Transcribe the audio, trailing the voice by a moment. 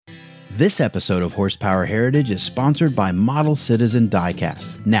This episode of Horsepower Heritage is sponsored by Model Citizen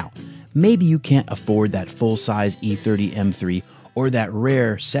Diecast. Now, maybe you can't afford that full-size E30 M3 or that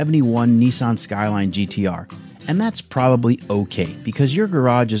rare 71 Nissan Skyline GTR, and that's probably okay because your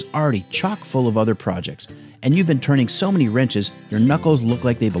garage is already chock full of other projects, and you've been turning so many wrenches, your knuckles look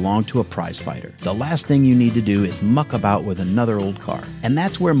like they belong to a prize fighter. The last thing you need to do is muck about with another old car. And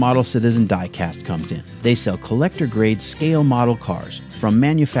that's where Model Citizen Diecast comes in. They sell collector-grade scale model cars from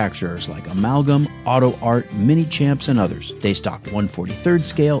manufacturers like Amalgam, Auto Art, Mini Champs, and others. They stock 1/43rd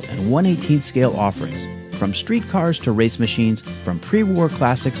scale and 1/18th scale offerings. From street cars to race machines, from pre-war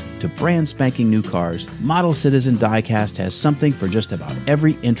classics to brand spanking new cars, Model Citizen Diecast has something for just about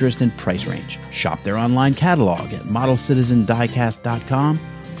every interest and price range. Shop their online catalog at modelcitizendiecast.com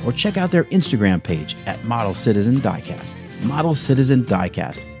or check out their Instagram page at Model Citizen Diecast. Model Citizen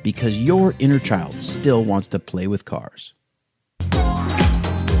Diecast, because your inner child still wants to play with cars.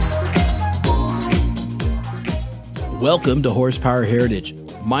 Welcome to Horsepower Heritage.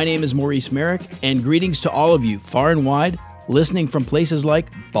 My name is Maurice Merrick, and greetings to all of you far and wide, listening from places like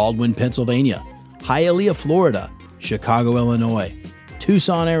Baldwin, Pennsylvania, Hialeah, Florida, Chicago, Illinois,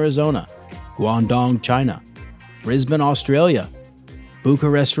 Tucson, Arizona, Guangdong, China, Brisbane, Australia,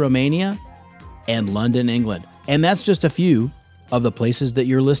 Bucharest, Romania, and London, England. And that's just a few of the places that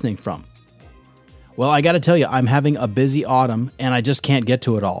you're listening from. Well, I got to tell you, I'm having a busy autumn, and I just can't get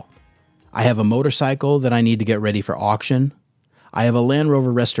to it all. I have a motorcycle that I need to get ready for auction. I have a Land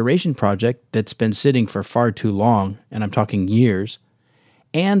Rover restoration project that's been sitting for far too long, and I'm talking years.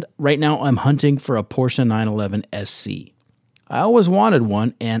 And right now I'm hunting for a Porsche 911 SC. I always wanted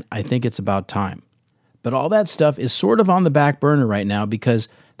one, and I think it's about time. But all that stuff is sort of on the back burner right now because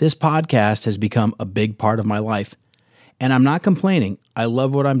this podcast has become a big part of my life. And I'm not complaining. I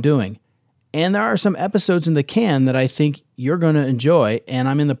love what I'm doing. And there are some episodes in the can that I think you're going to enjoy, and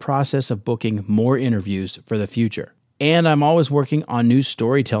I'm in the process of booking more interviews for the future. And I'm always working on new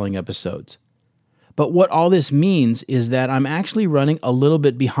storytelling episodes. But what all this means is that I'm actually running a little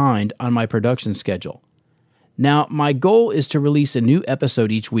bit behind on my production schedule. Now, my goal is to release a new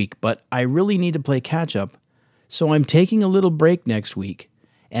episode each week, but I really need to play catch up, so I'm taking a little break next week,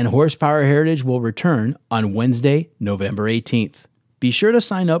 and Horsepower Heritage will return on Wednesday, November 18th. Be sure to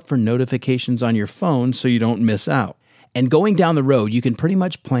sign up for notifications on your phone so you don't miss out. And going down the road, you can pretty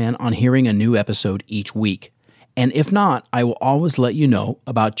much plan on hearing a new episode each week. And if not, I will always let you know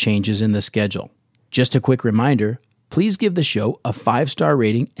about changes in the schedule. Just a quick reminder, please give the show a 5-star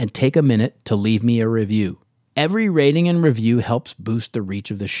rating and take a minute to leave me a review. Every rating and review helps boost the reach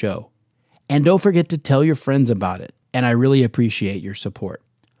of the show. And don't forget to tell your friends about it, and I really appreciate your support.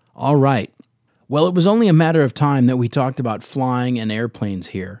 All right. Well, it was only a matter of time that we talked about flying and airplanes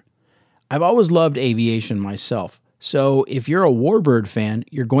here. I've always loved aviation myself, so if you're a Warbird fan,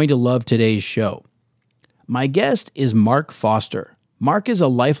 you're going to love today's show. My guest is Mark Foster. Mark is a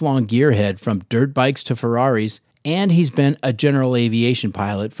lifelong gearhead from dirt bikes to Ferraris, and he's been a general aviation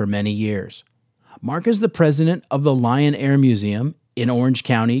pilot for many years. Mark is the president of the Lion Air Museum in Orange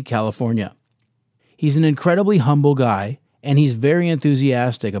County, California. He's an incredibly humble guy, and he's very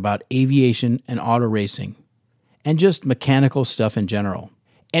enthusiastic about aviation and auto racing, and just mechanical stuff in general.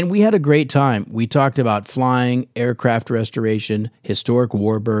 And we had a great time. We talked about flying, aircraft restoration, historic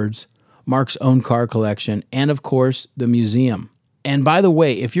warbirds, Mark's own car collection, and of course, the museum. And by the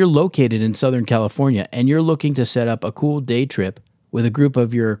way, if you're located in Southern California and you're looking to set up a cool day trip with a group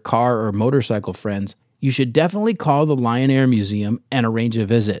of your car or motorcycle friends, you should definitely call the Lion Air Museum and arrange a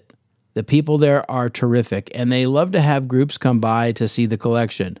visit. The people there are terrific, and they love to have groups come by to see the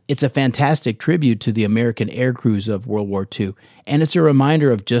collection. It's a fantastic tribute to the American air crews of World War II, and it's a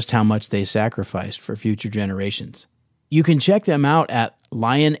reminder of just how much they sacrificed for future generations. You can check them out at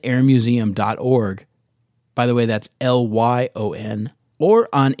lionairmuseum.org. By the way, that's LYON, or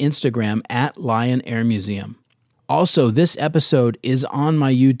on Instagram at Lion Air Museum. Also, this episode is on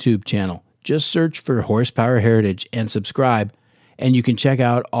my YouTube channel. Just search for Horsepower Heritage and subscribe, and you can check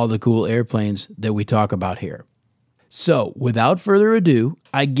out all the cool airplanes that we talk about here. So, without further ado,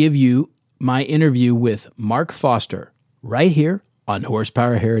 I give you my interview with Mark Foster right here on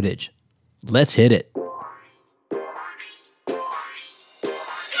Horsepower Heritage. Let's hit it.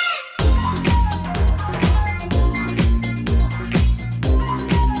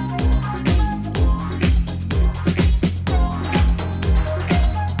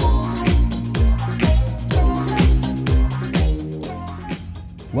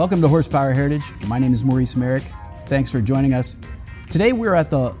 Welcome to Horsepower Heritage. My name is Maurice Merrick. Thanks for joining us. Today we're at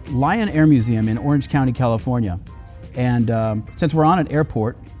the Lion Air Museum in Orange County, California. And since we're on an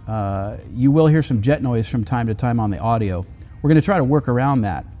airport, you will hear some jet noise from time to time on the audio. We're going to try to work around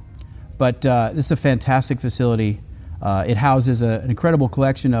that. But this is a fantastic facility. It houses an incredible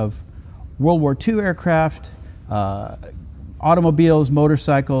collection of World War II aircraft, automobiles,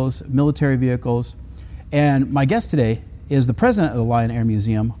 motorcycles, military vehicles. And my guest today is the president of the Lion Air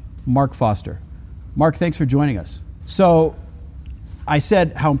Museum, Mark Foster. Mark, thanks for joining us. So I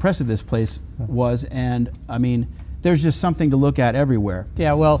said how impressive this place was, and I mean, there's just something to look at everywhere.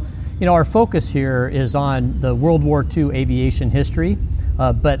 Yeah, well, our focus here is on the World War II aviation history,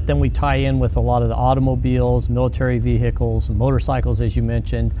 but then we tie in with a lot of the automobiles, military vehicles, and motorcycles, as you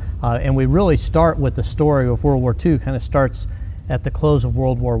mentioned, and we really start with the story of World War II. Kind of starts at the close of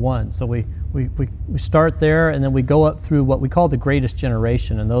World War I. So we start there, and then we go up through what we call the greatest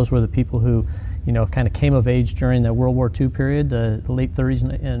generation, and those were the people who kind of came of age during the World War II period, the late 30s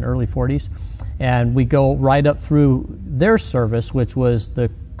and early 40s. And we go right up through their service, which was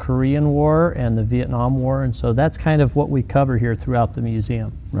the Korean War and the Vietnam War. And so that's kind of what we cover here throughout the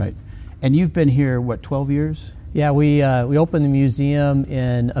museum. Right. And you've been here, 12 years? Yeah, we opened the museum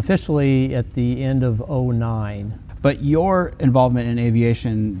officially at the end of '09. But your involvement in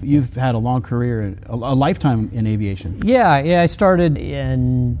aviation, you've had a long career, a lifetime in aviation. Yeah, I started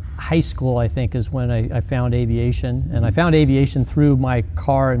in high school, I think, is when I found aviation. And I found aviation through my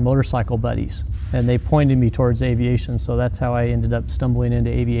car and motorcycle buddies. And they pointed me towards aviation, so that's how I ended up stumbling into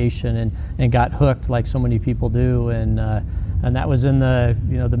aviation and got hooked like so many people do. And that was in the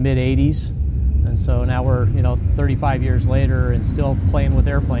mid-'80s. And so now we're 35 years later and still playing with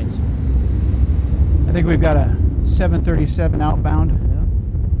airplanes. I think we've got a 737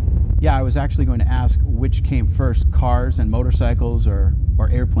 outbound. Yeah, I was actually going to ask which came first, cars and motorcycles or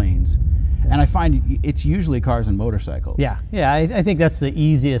airplanes. And I find it's usually cars and motorcycles. Yeah, I think that's the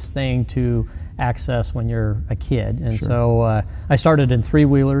easiest thing to access when you're a kid. And sure. So I started in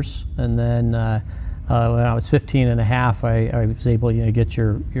three-wheelers, and then when I was 15 and a half, I was able to get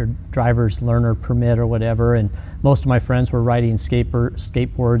your driver's learner permit or whatever, and most of my friends were riding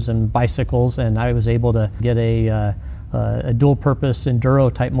skateboards and bicycles, and I was able to get a dual-purpose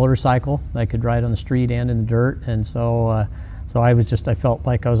enduro type motorcycle that I could ride on the street and in the dirt. And so I felt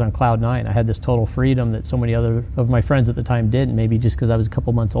like I was on cloud nine. I had this total freedom that so many other of my friends at the time didn't, maybe just because I was a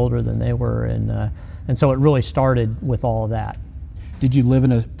couple months older than they were, and so it really started with all of that. Did you live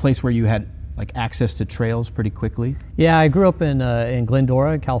in a place where you had access to trails pretty quickly? Yeah, I grew up in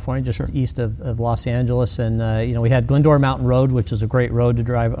Glendora, California, just east of Los Angeles, and we had Glendora Mountain Road, which is a great road to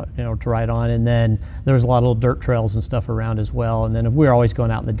drive, to ride on, and then there was a lot of little dirt trails and stuff around as well. And then we were always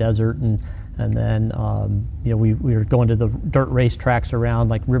going out in the desert, and then we were going to the dirt race tracks around,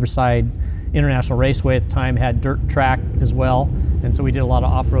 like Riverside International Raceway at the time had dirt track as well, and so we did a lot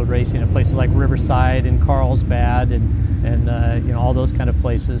of off-road racing at places like Riverside and Carlsbad and all those kind of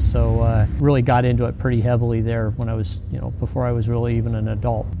places. So really got into it pretty heavily there when I was before I was really even an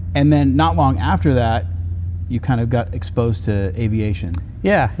adult. And then not long after that, you kind of got exposed to aviation.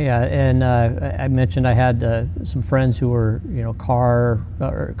 Yeah, and I mentioned I had some friends who were car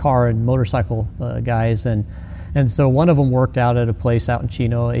and motorcycle guys, and so one of them worked out at a place out in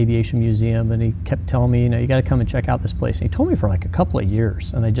Chino, Aviation Museum, and he kept telling me, you got to come and check out this place. And he told me for like a couple of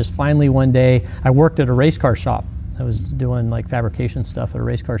years, and I just finally one day, I worked at a race car shop. I was doing fabrication stuff at a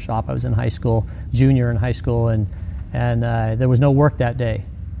race car shop. I was in high school, junior in high school, and there was no work that day.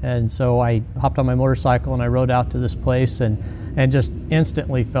 And so I hopped on my motorcycle and I rode out to this place and just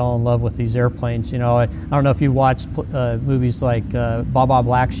instantly fell in love with these airplanes. I don't know if you watched movies like Baa Baa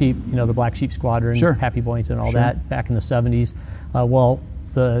Black Sheep, the Black Sheep Squadron, sure. Happy Boynton, all that back in the 70s.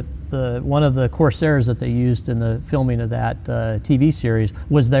 The one of the Corsairs that they used in the filming of that TV series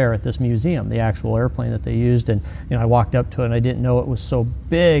was there at this museum, the actual airplane that they used. And I walked up to it and I didn't know it was so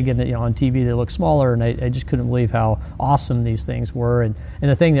big, and on TV they look smaller, and I just couldn't believe how awesome these things were. And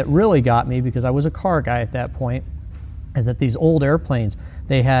the thing that really got me, because I was a car guy at that point, is that these old airplanes,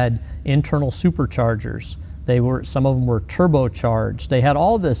 they had internal superchargers. Some of them were turbocharged. They had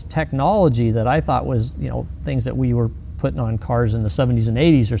all this technology that I thought was things that we were putting on cars in the 70s and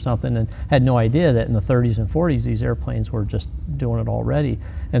 80s or something, and had no idea that in the 30s and 40s these airplanes were just doing it already.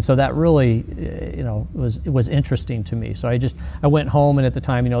 And so that really was interesting to me. So I went home, and at the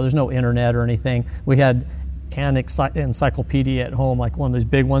time there's no internet or anything. We had an encyclopedia at home, like one of those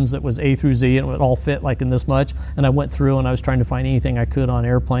big ones that was A through Z, and it would all fit like in this much. And I went through and I was trying to find anything I could on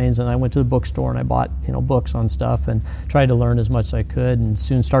airplanes, and I went to the bookstore and I bought books on stuff and tried to learn as much as I could, and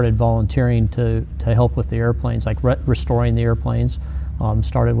soon started volunteering to help with the airplanes, like restoring the airplanes.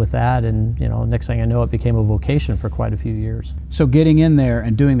 Started with that, and next thing I know, it became a vocation for quite a few years. So getting in there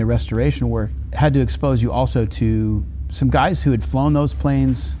and doing the restoration work had to expose you also to some guys who had flown those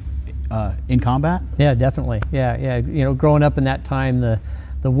planes in combat? Yeah, definitely. Yeah. Growing up in that time, the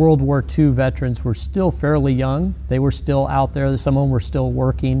the World War II veterans were still fairly young. They were still out there. Some of them were still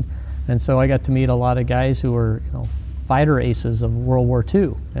working. And so I got to meet a lot of guys who were, fighter aces of World War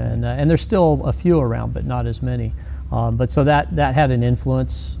II. And there's still a few around, but not as many. But so that had an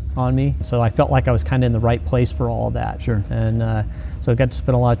influence on me. So I felt like I was kind of in the right place for all of that. Sure. And so I got to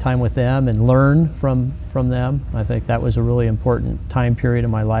spend a lot of time with them and learn from them. I think that was a really important time period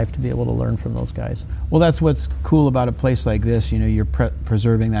in my life to be able to learn from those guys. Well, that's what's cool about a place like this. You're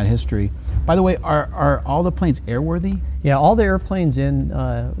preserving that history. By the way, are all the planes airworthy? Yeah, all the airplanes in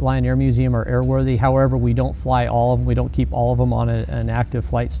Lyon Air Museum are airworthy. However, we don't fly all of them. We don't keep all of them on an active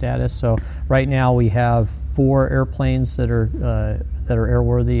flight status. So right now we have 4 airplanes that are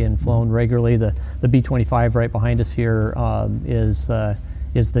airworthy and flown regularly. The B-25 right behind us here is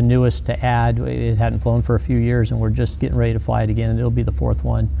the newest to add. It hadn't flown for a few years, and we're just getting ready to fly it again. And it'll be the 4th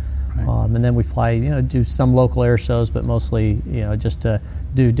one. Right. And then we fly, do some local air shows, but mostly, just to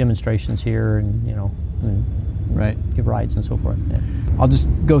do demonstrations here and right, give rides and so forth. Yeah. I'll just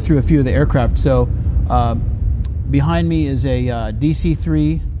go through a few of the aircraft. So behind me is a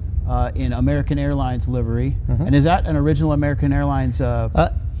DC-3 in American Airlines livery. Mm-hmm. And is that an original American Airlines?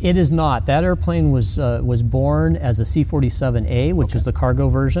 It is not. That airplane was born as a C-47A, which is the cargo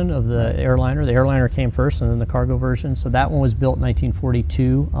version of the airliner. The airliner came first and then the cargo version. So that one was built in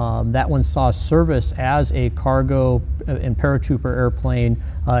 1942. That one saw service as a cargo and paratrooper airplane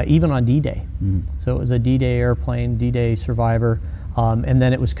even on D-Day. Mm. So it was a D-Day airplane, D-Day survivor. And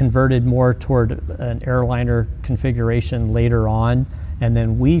then it was converted more toward an airliner configuration later on. And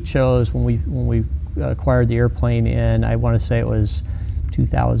then we chose, when we acquired the airplane in, I want to say it was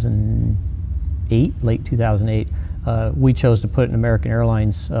 2008, late 2008, we chose to put an American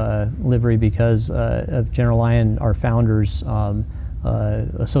Airlines livery because of General Lyon, our founder's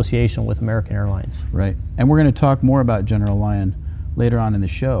association with American Airlines. Right. And we're going to talk more about General Lyon later on in the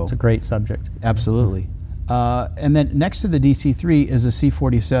show. It's a great subject. Absolutely. And then next to the DC-3 is a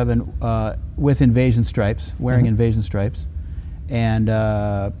C-47 with invasion stripes, wearing invasion stripes. And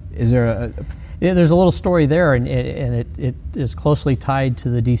is there there's a little story there, and it is closely tied to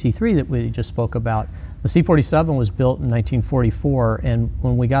the DC-3 that we just spoke about. The C-47 was built in 1944, and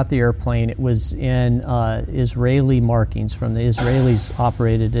when we got the airplane, it was in Israeli markings. From the Israelis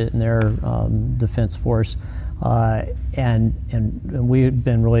operated it in their defense force, and we had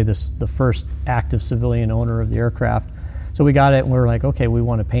been really the first active civilian owner of the aircraft. So we got it, and we were like, okay, we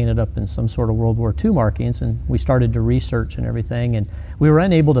want to paint it up in some sort of World War II markings, and we started to research and everything, and we were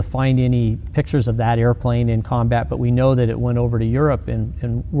unable to find any pictures of that airplane in combat, but we know that it went over to Europe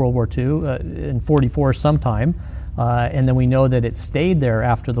in World War II in '44 sometime, and then we know that it stayed there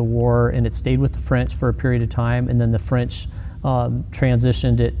after the war, and it stayed with the French for a period of time, and then the French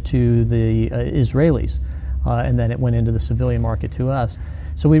transitioned it to the Israelis, and then it went into the civilian market to us.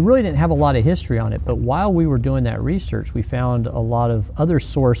 So we really didn't have a lot of history on it, but while we were doing that research, we found a lot of other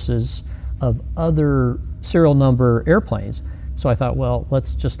sources of other serial number airplanes. So I thought, well,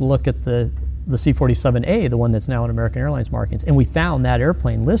 let's just look at the C-47A, the one that's now in American Airlines markings, and we found that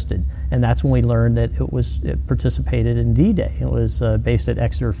airplane listed, and that's when we learned that it participated in D-Day. It was based at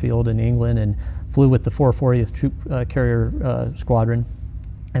Exeter Field in England and flew with the 440th Troop Carrier Squadron.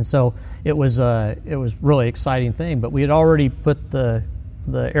 And so it was really exciting thing, but we had already put the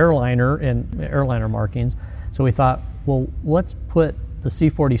airliner in airliner markings, so we thought, well, let's put the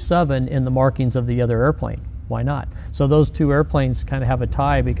C-47 in the markings of the other airplane. Why not? So those two airplanes kind of have a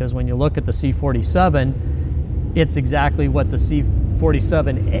tie, because when you look at the C-47, it's exactly what the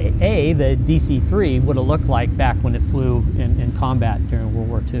C-47A, the DC-3, would have looked like back when it flew in combat during World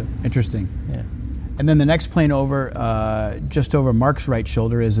War II. Interesting. Yeah. And then the next plane over, just over Mark's right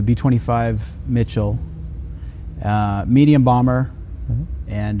shoulder, is a B-25 Mitchell, medium bomber. Mm-hmm.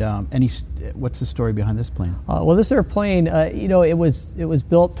 And what's the story behind this plane? Well, this airplane, it was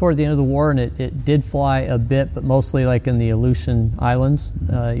built toward the end of the war, and it did fly a bit, but mostly like in the Aleutian Islands,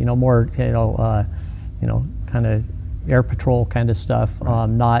 more kind of air patrol kind of stuff,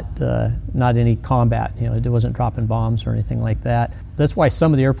 not any combat. It wasn't dropping bombs or anything like that. That's why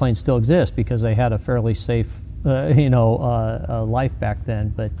some of the airplanes still exist, because they had a fairly safe life back then.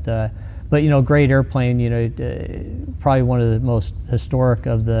 But great airplane. Probably one of the most historic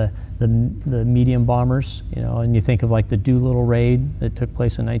of the medium bombers. And you think of like the Doolittle raid that took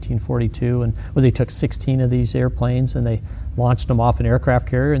place in 1942, and where they took 16 of these airplanes and they launched them off an aircraft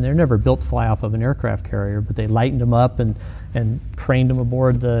carrier, and they're never built to fly off of an aircraft carrier, but they lightened them up and craned them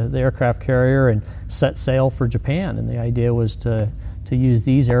aboard the aircraft carrier and set sail for Japan. And the idea was to use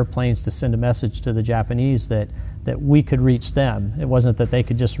these airplanes to send a message to the Japanese that that we could reach them. It wasn't that they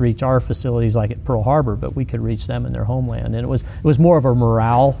could just reach our facilities like at Pearl Harbor, but we could reach them in their homeland. And it was more of a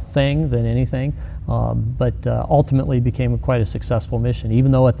morale thing than anything, but ultimately became quite a successful mission,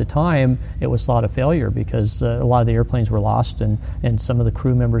 even though at the time it was thought a failure because a lot of the airplanes were lost and some of the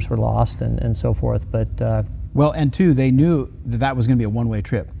crew members were lost and so forth. But well, and two, they knew that was going to be a one-way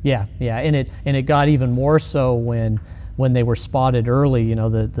trip. Yeah, and it got even more so when they were spotted early. You know,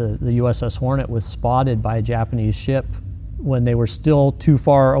 the USS Hornet was spotted by a Japanese ship when they were still too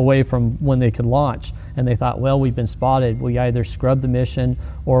far away from when they could launch. And they thought, well, we've been spotted. We either scrub the mission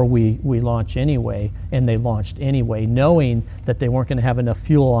or we launch anyway. And they launched anyway, knowing that they weren't going to have enough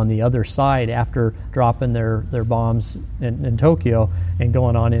fuel on the other side after dropping their bombs in Tokyo and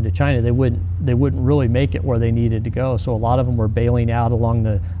going on into China. They wouldn't really make it where they needed to go. So a lot of them were bailing out along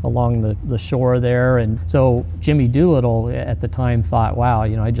the shore there. And so Jimmy Doolittle at the time thought, wow,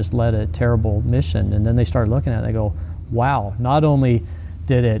 I just led a terrible mission. And then they started looking at it and they go, wow, not only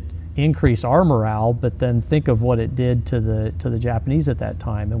did it increase our morale, but then think of what it did to the Japanese at that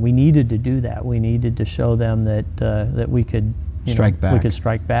time. And we needed to do that. We needed to show them that we could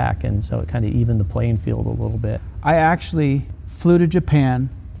strike back. And so it kind of evened the playing field a little bit. I actually flew to Japan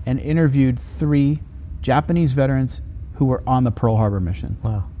and interviewed 3 Japanese veterans who were on the Pearl Harbor mission.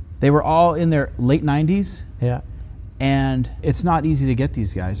 Wow. They were all in their late 90s. Yeah. And it's not easy to get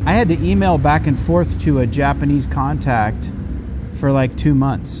these guys. I had to email back and forth to a Japanese contact for like 2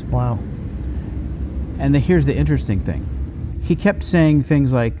 months. Wow. And here's the interesting thing. He kept saying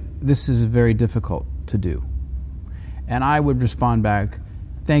things like, this is very difficult to do. And I would respond back,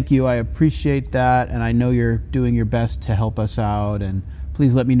 thank you, I appreciate that, and I know you're doing your best to help us out, and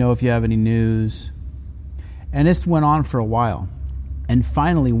please let me know if you have any news. And this went on for a while. And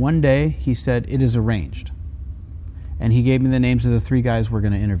finally, one day, he said, it is arranged. And he gave me the names of the 3 guys we're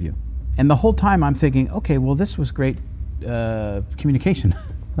going to interview. And the whole time I'm thinking, okay, well, this was great communication.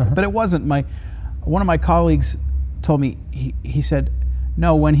 But it wasn't. One of my colleagues told me, he said,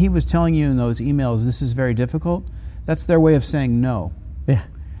 no, when he was telling you in those emails, this is very difficult, that's their way of saying no. Yeah.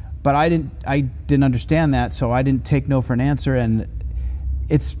 But I didn't understand that, so I didn't take no for an answer. And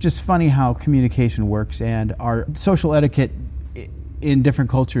it's just funny how communication works, and our social etiquette in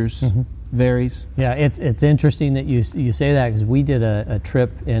different cultures varies. Yeah, it's interesting that you say that, because we did a trip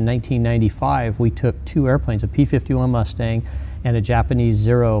in 1995. We took 2 airplanes, a P-51 Mustang and a Japanese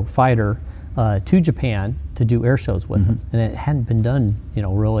Zero fighter, to Japan to do air shows with them, and it hadn't been done,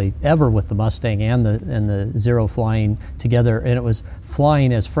 really ever with the Mustang and the Zero flying together, and it was fly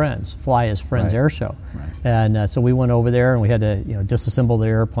as friends right. Air show, right. And so we went over there and we had to disassemble the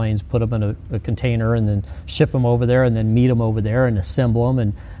airplanes, put them in a container, and then ship them over there, and then meet them over there and assemble them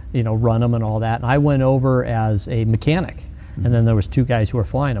and run them and all that. And I went over as a mechanic. And then there was 2 guys who were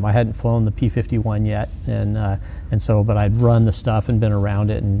flying them. I hadn't flown the P-51 yet, and so, but I'd run the stuff and been around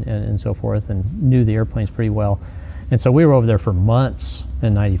it and so forth, and knew the airplanes pretty well. And so we were over there for months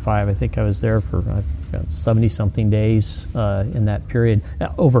in '95. I think I was there for 70-something days in that period,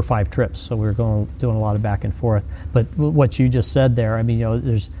 over 5 trips. So we were doing a lot of back and forth. But what you just said there, I mean,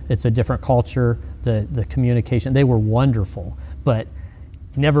 it's a different culture. The communication, they were wonderful, but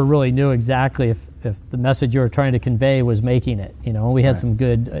never really knew exactly if the message you were trying to convey was making it. We had some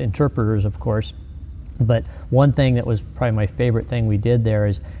good interpreters, of course. But one thing that was probably my favorite thing we did there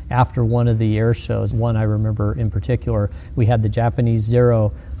is after one of the air shows, one I remember in particular, we had the Japanese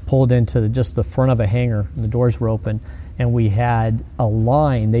Zero pulled into just the front of a hangar, and the doors were open, and we had a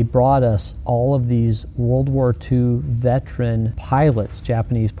line. They brought us all of these World War II veteran pilots,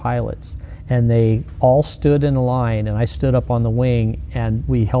 Japanese pilots, and they all stood in a line, and I stood up on the wing, and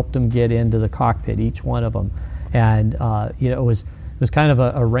we helped them get into the cockpit, each one of them. And it was kind of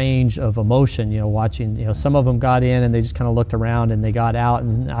a range of emotion, watching. Some of them got in and they just kind of looked around and they got out,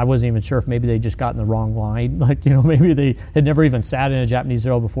 and I wasn't even sure if maybe they just got in the wrong line, maybe they had never even sat in a Japanese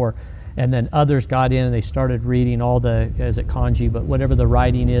Zero before. And then others got in and they started reading all the, is it kanji, but whatever the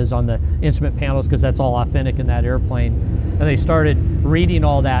writing is on the instrument panels, because that's all authentic in that airplane. And they started reading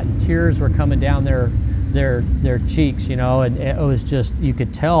all that, and tears were coming down their cheeks, and it was just, you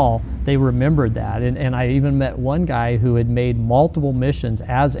could tell they remembered that. And I even met one guy who had made multiple missions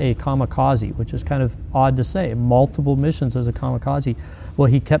as a kamikaze, which is kind of odd to say, multiple missions as a kamikaze. Well,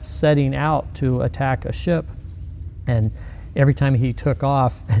 he kept setting out to attack a ship, and every time he took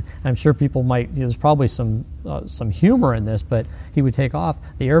off, I'm sure people might, there's probably some humor in this, but he would take off.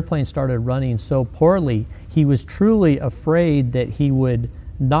 The airplane started running so poorly, he was truly afraid that he would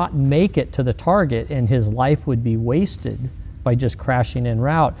not make it to the target and his life would be wasted by just crashing en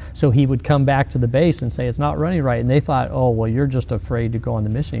route. So he would come back to the base and say, it's not running right. And they thought, oh, well, you're just afraid to go on the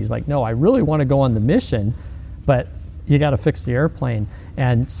mission. He's like, no, I really want to go on the mission, but but you got to fix the airplane.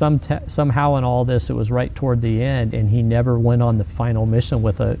 And somehow in all this, it was right toward the end, and he never went on the final mission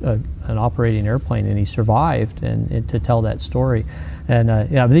with an operating airplane, and he survived and to tell that story. And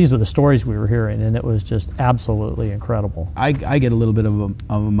these were the stories we were hearing, and it was just absolutely incredible. I get a little bit of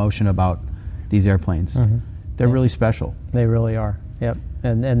emotion about these airplanes. Mm-hmm. They're really special. They really are. Yep.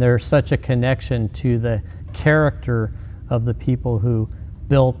 And there's such a connection to the character of the people who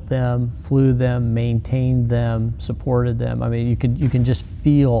built them, flew them, maintained them, supported them. I mean, you can just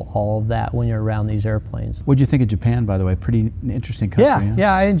feel all of that when you're around these airplanes. What'd you think of Japan, by the way? Pretty interesting country.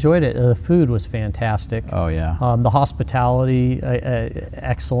 Yeah, I enjoyed it. The food was fantastic. Oh yeah. The hospitality,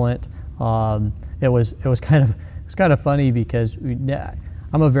 excellent. It was kind of funny because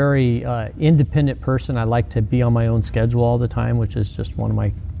I'm a very independent person. I like to be on my own schedule all the time, which is just one of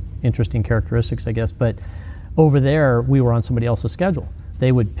my interesting characteristics, I guess. But over there, we were on somebody else's schedule.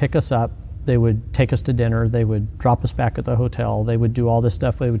 They would pick us up, they would take us to dinner, they would drop us back at the hotel, they would do all this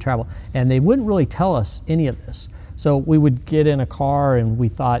stuff, they would travel. And they wouldn't really tell us any of this. So we would get in a car and we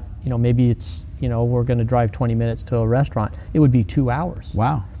thought, maybe it's, we're going to drive 20 minutes to a restaurant. It would be 2 hours.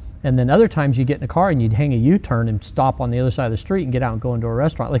 Wow. And then other times you get in a car and you'd hang a U-turn and stop on the other side of the street and get out and go into a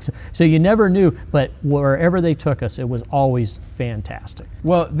restaurant. So you never knew, but wherever they took us, it was always fantastic.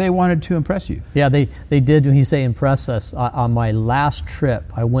 Well, they wanted to impress you. Yeah, they did. When you say impress us, on my last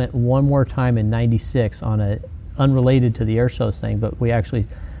trip, I went one more time in '96 on a unrelated to the air shows thing, but we actually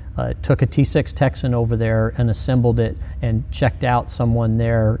took a T6 Texan over there and assembled it and checked out someone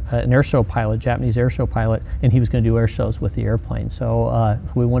there, an air show pilot, Japanese air show pilot, and he was going to do air shows with the airplane. So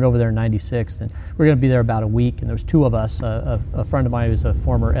we went over there in '96, and we were going to be there about a week, and there was two of us, a friend of mine who was a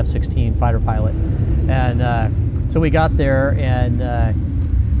former F-16 fighter pilot. And so we got there,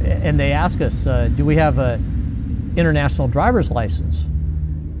 and they asked us, do we have an international driver's license?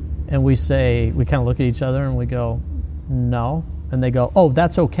 And we kind of look at each other and we go, no. And they go, oh,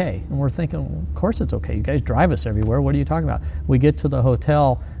 that's okay. And we're thinking, well, of course it's okay. You guys drive us everywhere. What are you talking about? We get to the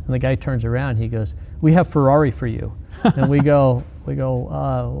hotel, and the guy turns around. He goes, we have Ferrari for you. And we go,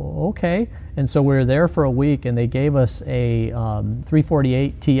 okay. And so we were there for a week, and they gave us a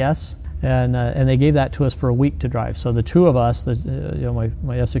 348 TS, and they gave that to us for a week to drive. So the two of us, my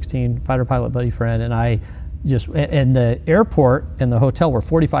F-16 fighter pilot buddy friend, and I and the airport and the hotel were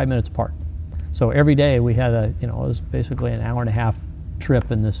 45 minutes apart. So every day we had it was basically an hour and a half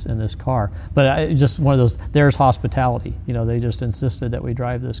trip in this car. But just one of those, there's hospitality. They just insisted that we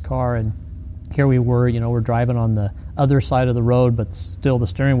drive this car, and here we were, we're driving on the other side of the road, but still the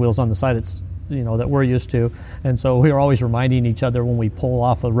steering wheel's on the side it's, that we're used to. And so we were always reminding each other when we pull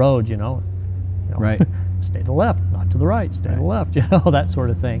off a road, right. Stay to the left, not to the right, stay to the left, that sort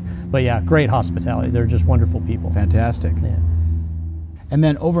of thing. But yeah, great hospitality. They're just wonderful people. Fantastic. Yeah. And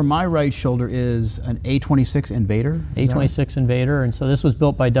then over my right shoulder is an A-26 Invader. A-26 Invader, and so this was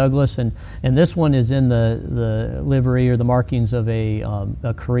built by Douglas, and this one is in the livery or the markings of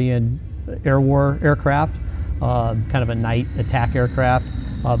a Korean Air War aircraft, kind of a night attack aircraft.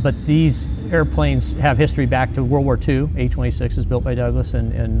 But these airplanes have history back to World War II. A-26 is built by Douglas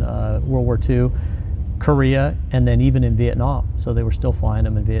in World War II, Korea, and then even in Vietnam. So they were still flying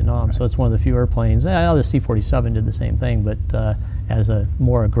them in Vietnam. Right. So it's one of the few airplanes. The C-47 did the same thing, but as a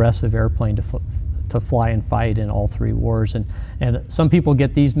more aggressive airplane to fly and fight in all three wars. And some people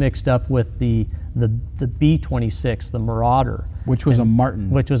get these mixed up with the B-26, the Marauder. Which was a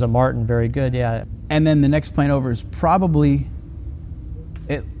Martin. Which was a Martin, very good, yeah. And then the next plane over is probably,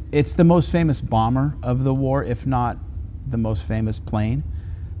 it's the most famous bomber of the war, if not the most famous plane.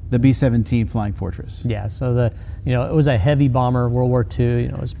 The B-17 Flying Fortress. Yeah, so it was a heavy bomber, World War II.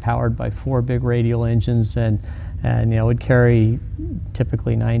 It was powered by 4 big radial engines, and it would carry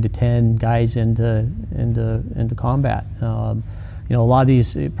typically 9 to 10 guys into combat. A lot of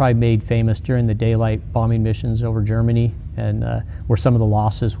these probably made famous during the daylight bombing missions over Germany, and where some of the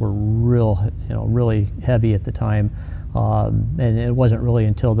losses were really heavy at the time. And it wasn't really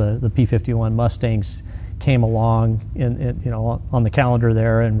until the P-51 Mustangs came along on the calendar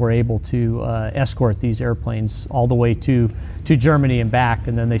there, and were able to escort these airplanes all the way to Germany and back,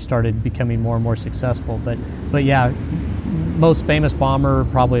 and then they started becoming more and more successful. But yeah, most famous bomber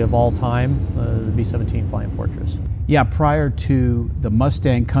probably of all time, the B-17 Flying Fortress. Yeah, prior to the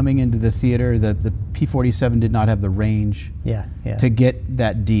Mustang coming into the theater, the P-47 did not have the range to get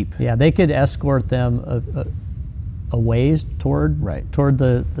that deep. Yeah, they could escort them a ways toward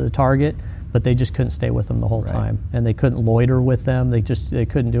the target, but they just couldn't stay with them the whole time, and they couldn't loiter with them. They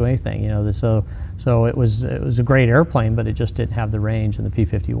couldn't do anything, So it was a great airplane, but it just didn't have the range. And the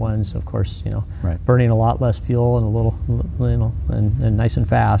P-51s, of course, burning a lot less fuel and a little, and nice and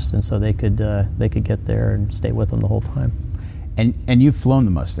fast, and so they could get there and stay with them the whole time. And you've flown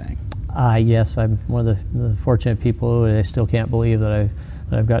the Mustang. Yes, I'm one of the fortunate people who I still can't believe that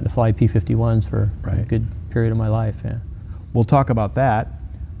I've gotten to fly P-51s for a good period of my life. Yeah. We'll talk about that.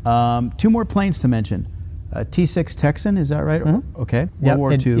 2 more planes to mention. T-6 Texan, is that right? Mm-hmm. Okay. World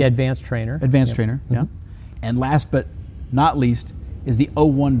War II. Yeah, advanced trainer. Advanced trainer, yeah. And last but not least is the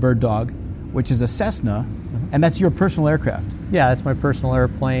O-1 Bird Dog, which is a Cessna, and that's your personal aircraft. Yeah, that's my personal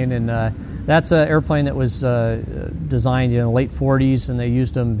airplane, and that's an airplane that was designed in the late 40s, and they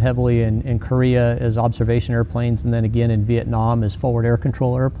used them heavily in Korea as observation airplanes, and then again in Vietnam as forward air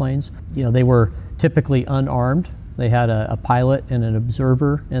control airplanes. They were typically unarmed. They had a pilot and an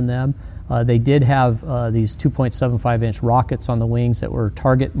observer in them. They did have these 2.75-inch rockets on the wings that were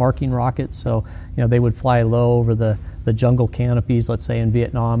target marking rockets. So, they would fly low over the jungle canopies, let's say in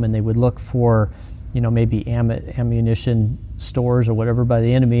Vietnam, and they would look for, maybe ammunition stores or whatever by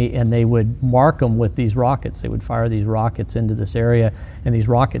the enemy, and they would mark them with these rockets. They would fire these rockets into this area, and these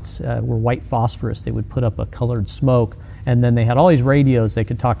rockets were white phosphorus. They would put up a colored smoke. And then they had all these radios. They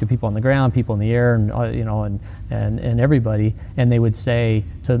could talk to people on the ground, people in the air, and and everybody. And they would say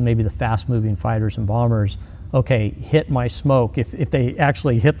to maybe the fast-moving fighters and bombers, "Okay, hit my smoke." If they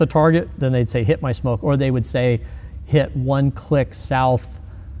actually hit the target, then they'd say, "Hit my smoke," or they would say, "Hit 1 click south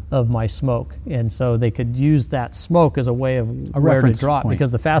of my smoke." And so they could use that smoke as a way of where to drop,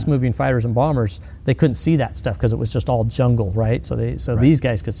 because the fast-moving fighters and bombers, they couldn't see that stuff because it was just all jungle, right? So these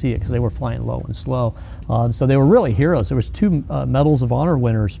guys could see it because they were flying low and slow. So they were really heroes. There was 2 Medals of Honor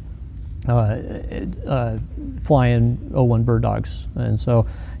winners flying O-1 Bird Dogs, and so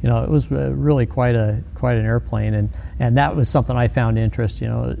it was really quite an airplane, and that was something I found interesting.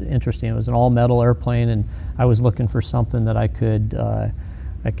 It was an all-metal airplane, and I was looking for something that I could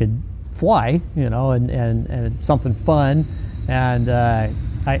fly, and something fun. And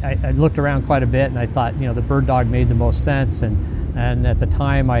I looked around quite a bit, and I thought, the Bird Dog made the most sense. And at the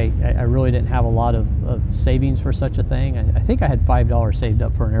time, I really didn't have a lot of savings for such a thing. I think I had $5 saved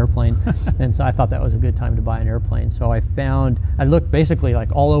up for an airplane, and so I thought that was a good time to buy an airplane. So I looked basically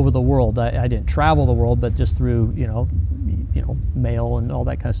like all over the world. I didn't travel the world, but just through mail and all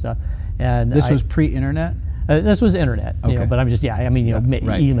that kind of stuff. And this was pre-internet. This was internet, okay. But I'm just,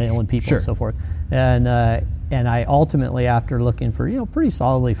 emailing people and so forth. And I ultimately, after looking for, pretty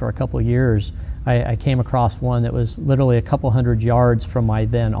solidly for a couple of years, I came across one that was literally a couple hundred yards from my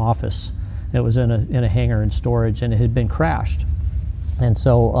then office. It was in a hangar in storage, and it had been crashed. And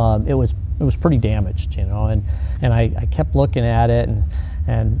so it was pretty damaged, and I kept looking at it,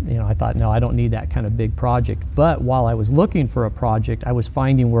 and I thought, no, I don't need that kind of big project. But while I was looking for a project, I was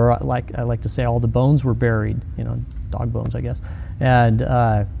finding where, I like to say, all the bones were buried, dog bones, I guess.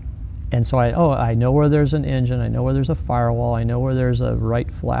 And so I know where there's an engine, I know where there's a firewall, I know where there's a right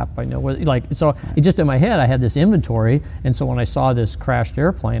flap, I know where, so it just in my head, I had this inventory. And so when I saw this crashed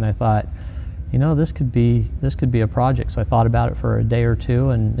airplane, I thought, this could be a project. So I thought about it for a day or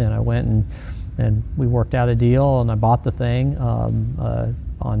two, and I went and we worked out a deal, and I bought the thing on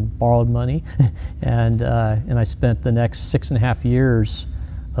borrowed money, and I spent the next 6.5 years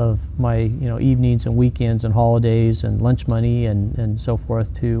of my evenings and weekends and holidays and lunch money and so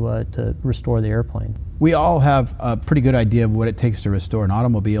forth to restore the airplane. We all have a pretty good idea of what it takes to restore an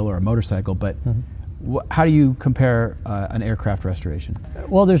automobile or a motorcycle, but how do you compare an aircraft restoration?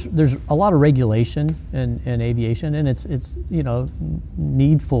 Well, there's a lot of regulation in aviation, and it's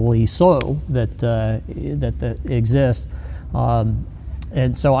needfully so that exists.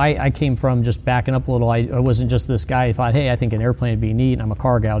 And so I came from just backing up a little. I wasn't just this guy who thought, hey, I think an airplane would be neat, and I'm a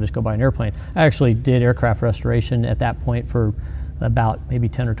car guy, I'll just go buy an airplane. I actually did aircraft restoration at that point for about maybe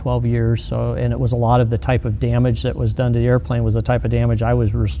 10 or 12 years. So, and it was a lot of the type of damage that was done to the airplane was the type of damage I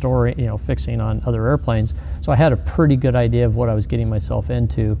was restoring, fixing on other airplanes. So I had a pretty good idea of what I was getting myself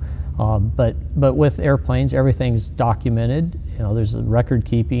into. But with airplanes, everything's documented. There's a record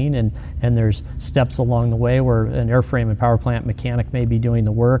keeping, and there's steps along the way where an airframe and power plant mechanic may be doing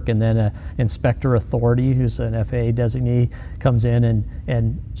the work, and then an inspector authority, who's an FAA designee, comes in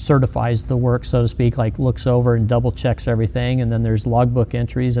and certifies the work, so to speak, like looks over and double checks everything. And then there's logbook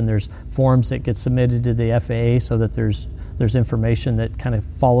entries, and there's forms that get submitted to the FAA so that there's information that kind of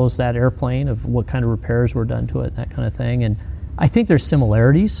follows that airplane of what kind of repairs were done to it, that kind of thing. And I think there's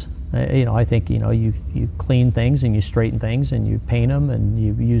similarities I think you clean things and you straighten things and you paint them and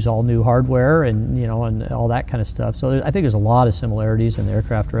you use all new hardware and and all that kind of stuff. So I think there's a lot of similarities in the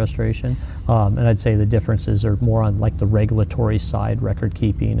aircraft restoration, and I'd say the differences are more on like the regulatory side, record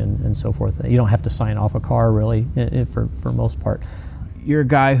keeping and so forth. You don't have to sign off a car really for most part. You're a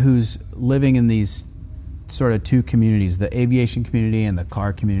guy who's living in these sort of two communities, the aviation community and the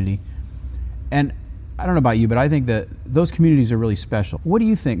car community, and I don't know about you, but I think that those communities are really special. What do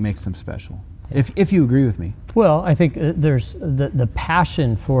you think makes them special, if you agree with me? Well, I think there's the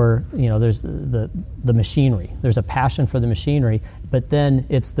passion for, there's the machinery. There's a passion for the machinery, but then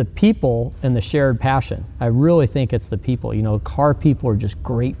it's the people and the shared passion. I really think it's the people. Car people are just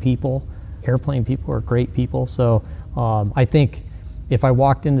great people. Airplane people are great people. So I think if I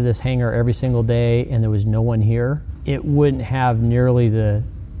walked into this hangar every single day and there was no one here, it wouldn't have nearly the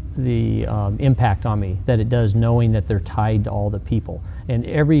impact on me that it does knowing that they're tied to all the people. And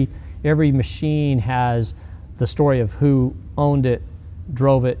every machine has the story of who owned it,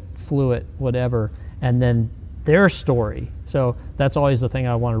 drove it, flew it, whatever, and then their story. So that's always the thing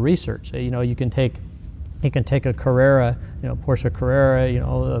I want to research. You can take a Carrera, Porsche Carrera,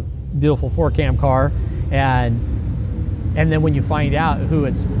 a beautiful 4-cam car, and then when you find out who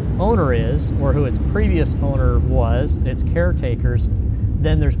its owner is or who its previous owner was, its caretakers,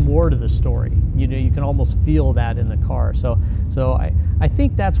 then there's more to the story. You can almost feel that in the car. So I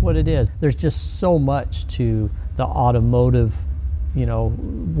think that's what it is. There's just so much to the automotive,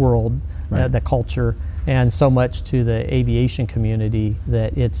 world, right. The culture, and so much to the aviation community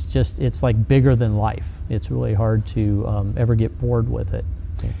that it's like bigger than life. It's really hard to ever get bored with it.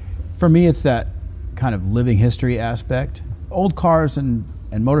 For me, it's that kind of living history aspect. Old cars and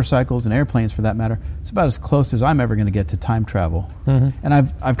motorcycles and airplanes, for that matter, it's about as close as I'm ever going to get to time travel. Mm-hmm. And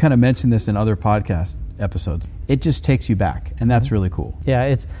I've kind of mentioned this in other podcast episodes. It just takes you back, and that's really cool. Yeah,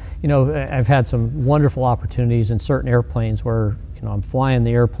 it's I've had some wonderful opportunities in certain airplanes where I'm flying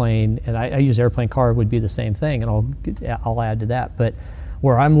the airplane, and I use airplane car would be the same thing, and I'll add to that. But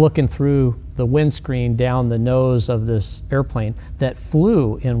where I'm looking through the windscreen down the nose of this airplane that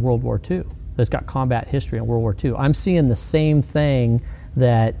flew in World War II, that's got combat history in World War II, I'm seeing the same thing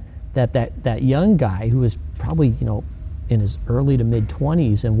that young guy who was probably in his early to mid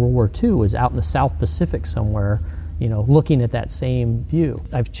 20s in World War II was out in the South Pacific somewhere, looking at that same view.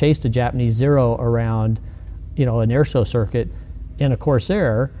 I've chased a Japanese Zero around, an air show circuit in a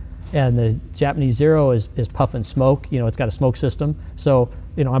Corsair, and the Japanese Zero is puffing smoke. It's got a smoke system, so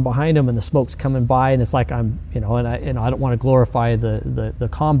I'm behind him and the smoke's coming by, and it's like I'm, and I don't want to glorify the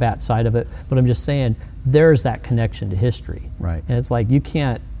combat side of it, but I'm just saying there's that connection to history, right? And it's like you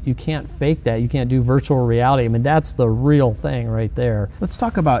can't fake that. You can't do virtual reality. I mean, that's the real thing right there. Let's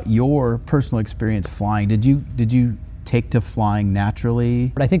talk about your personal experience flying. Did you take to flying naturally?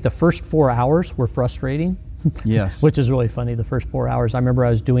 But I think the first 4 hours were frustrating. Yes. Which is really funny, the first 4 hours. I remember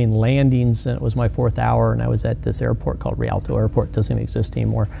I was doing landings, and it was my 4th hour, and I was at this airport called Rialto Airport. It doesn't exist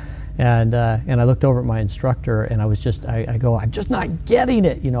anymore. And I looked over at my instructor, and I was just, I go, I'm just not getting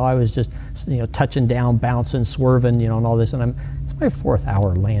it. I was just, touching down, bouncing, swerving, and all this. And it's my 4th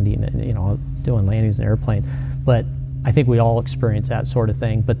hour landing, and, doing landings in an airplane. But I think we all experience that sort of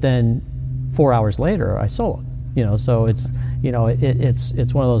thing. But then 4 hours later, I soloed. So it's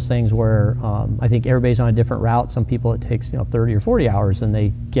it's one of those things where I think everybody's on a different route. Some people it takes 30 or 40 hours and they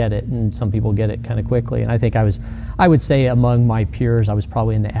get it, and some people get it kind of quickly. And I think I would say among my peers I was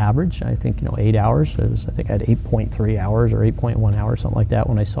probably in the average. I think 8 hours. I think I had 8.3 hours or 8.1 hours, something like that,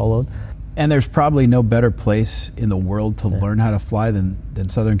 when I soloed. And there's probably no better place in the world to learn how to fly than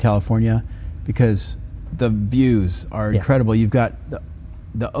Southern California, because the views are incredible. You've got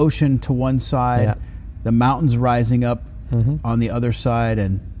the ocean to one side, the mountains rising up on the other side,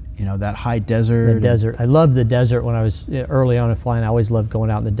 and that high desert. The desert. I loved the desert when I was early on in flying. I always loved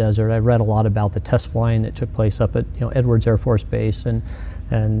going out in the desert. I read a lot about the test flying that took place up at Edwards Air Force Base and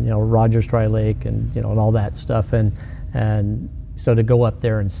Rogers Dry Lake and and all that stuff, and so to go up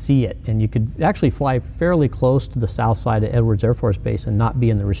there and see it, and you could actually fly fairly close to the south side of Edwards Air Force Base and not be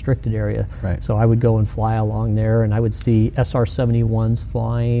in the restricted area. Right. So I would go and fly along there, and I would see SR-71s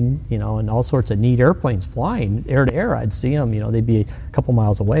flying, and all sorts of neat airplanes flying air to air. I'd see them, they'd be a couple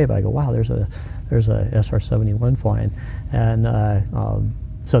miles away, but I go, wow, there's a SR-71 flying, and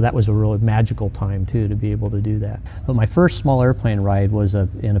so that was a really magical time too to be able to do that. But my first small airplane ride was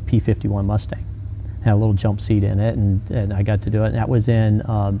in a P-51 Mustang. Had a little jump seat in it, and I got to do it. And that was in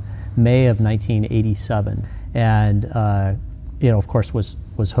May of 1987. And, of course, was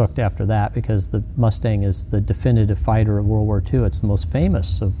hooked after that, because the Mustang is the definitive fighter of World War II. It's the most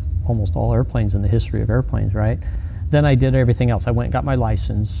famous of almost all airplanes in the history of airplanes, right? then I did everything else. I went and got my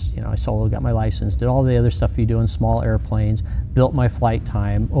license. I solo got my license, did all the other stuff you do in small airplanes, built my flight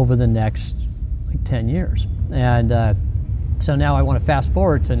time over the next 10 years. And so now I want to fast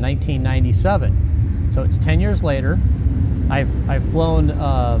forward to 1997. So it's 10 years later. I've flown,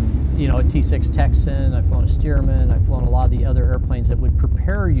 a T-6 Texan, I've flown a Stearman, I've flown a lot of the other airplanes that would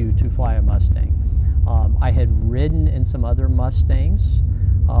prepare you to fly a Mustang. I had ridden in some other Mustangs,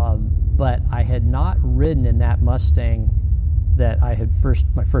 but I had not ridden in that Mustang that I had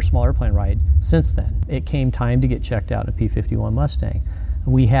my first small airplane ride since then. It came time to get checked out in a P-51 Mustang.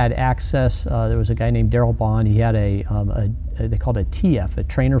 We had access, there was a guy named Daryl Bond, he had they called it a TF, a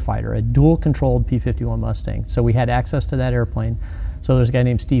trainer fighter, a dual-controlled P-51 Mustang. So we had access to that airplane. So there's a guy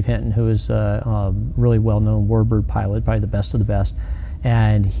named Steve Hinton, who is a really well-known warbird pilot, probably the best of the best.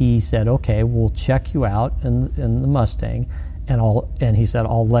 And he said, okay, we'll check you out in the Mustang, and he said,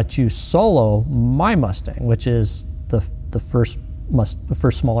 I'll let you solo my Mustang, which is the first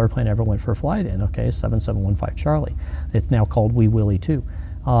small airplane I ever went for a flight in, 7715 Charlie. It's now called Wee Willie 2.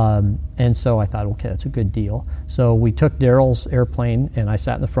 And so I thought, okay, that's a good deal. So we took Daryl's airplane, and I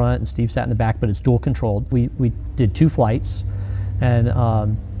sat in the front, and Steve sat in the back, but it's dual controlled. We did 2 flights, and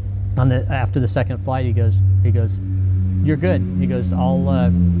after the second flight, he goes, you're good. He goes, you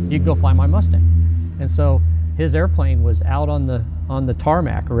can go fly my Mustang. And so his airplane was out on the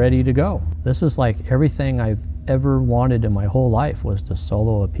tarmac, ready to go. This is like everything I've ever wanted in my whole life, was to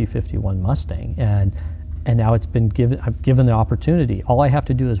solo a P-51 Mustang, and now I've given the opportunity. All I have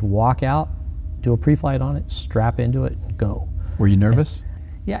to do is walk out, do a pre-flight on it, strap into it, and go. Were you nervous?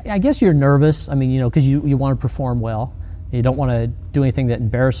 Yeah, I guess you're nervous. I mean, because you want to perform well. You don't want to do anything that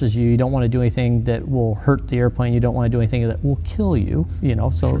embarrasses you. You don't want to do anything that will hurt the airplane. You don't want to do anything that will kill you.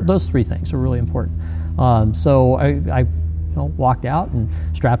 So those 3 things are really important. So I walked out and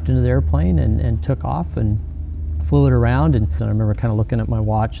strapped into the airplane and took off and flew it around. And I remember kind of looking at my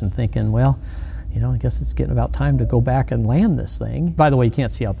watch and thinking, well, I guess it's getting about time to go back and land this thing. By the way, you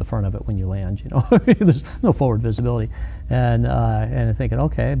can't see out the front of it when you land, There's no forward visibility. And I'm thinking,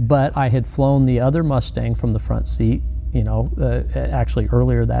 okay. But I had flown the other Mustang from the front seat, actually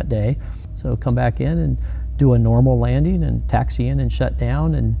earlier that day. So come back in and do a normal landing and taxi in and shut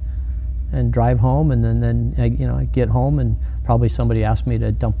down and drive home. And then I get home and probably somebody asked me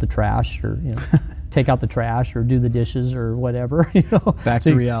to dump the trash or, take out the trash or do the dishes or whatever, Back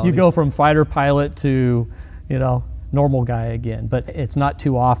to reality. You go from fighter pilot to, normal guy again. But it's not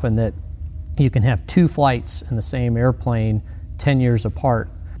too often that you can have 2 flights in the same airplane 10 years apart.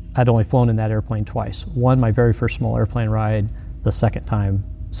 I'd only flown in that airplane twice. One, my very first small airplane ride, the second time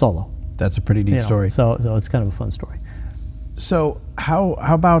solo. That's a pretty neat story. So it's kind of a fun story. So how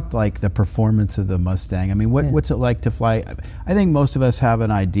about like the performance of the Mustang? I mean, what's it like to fly? I think most of us have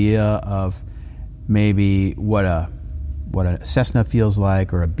an idea of maybe what a Cessna feels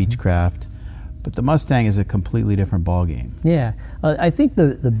like or a Beechcraft, but the Mustang is a completely different ballgame. Yeah, I think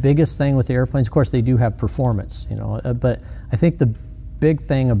the biggest thing with the airplanes, of course, they do have performance, but I think the big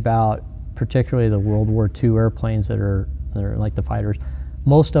thing about particularly the World War II airplanes that are like the fighters,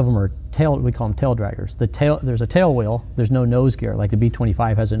 most of them are we call them tail draggers. There's a tail wheel, there's no nose gear, like the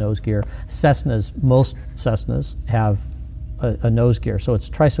B-25 has a nose gear. Most Cessnas have a nose gear, so it's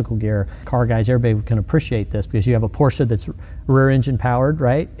tricycle gear. Car guys, everybody can appreciate this because you have a Porsche that's rear engine powered,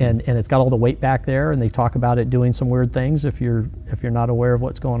 right? And it's got all the weight back there, and they talk about it doing some weird things if you're not aware of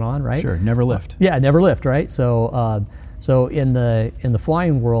what's going on, right? Sure, never lift. Yeah, never lift, right? So in the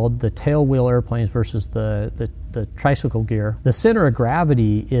flying world, the tail wheel airplanes versus the tricycle gear, the center of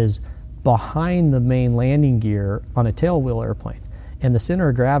gravity is behind the main landing gear on a tail wheel airplane, and the center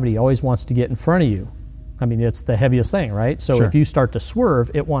of gravity always wants to get in front of you. I mean, it's the heaviest thing, right? So sure. If you start to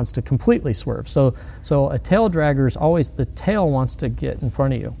swerve, it wants to completely swerve. So a tail dragger is always, the tail wants to get in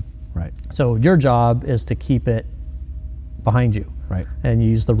front of you. Right. So your job is to keep it behind you. Right. And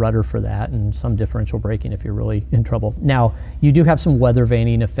you use the rudder for that and some differential braking if you're really in trouble. Now, you do have some weather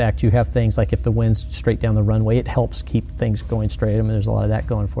vaning effect. You have things like if the wind's straight down the runway, it helps keep things going straight. I mean, there's a lot of that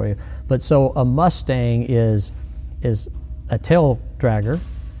going for you. But so a Mustang is a tail dragger.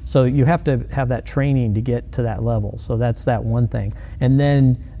 So you have to have that training to get to that level. So that's that one thing. And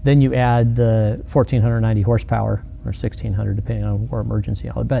then you add the 1,490 horsepower or 1,600 depending on where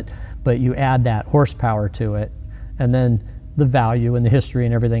emergency. But you add that horsepower to it, and then the value and the history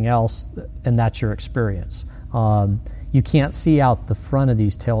and everything else, and that's your experience. You can't see out the front of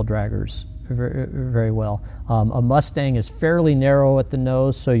these tail draggers very, very well. A Mustang is fairly narrow at the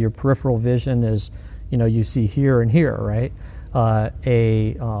nose, so your peripheral vision is, you see here and here, right? A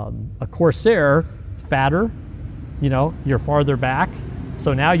Corsair, fatter, you're farther back,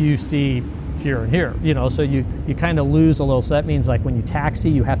 so now you see here and here, so you kind of lose a little. So that means like when you taxi,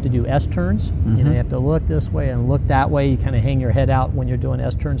 you have to do S-turns. Mm-hmm. You have to look this way and look that way. You kind of hang your head out when you're doing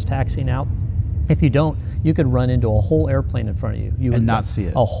S-turns taxiing out. If you don't, you could run into a whole airplane in front of you. You would not see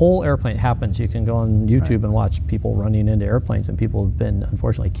it. A whole airplane happens. You can go on YouTube and watch people running into airplanes, and people have been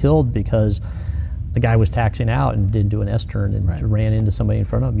unfortunately killed because the guy was taxiing out and didn't do an S-turn and ran into somebody in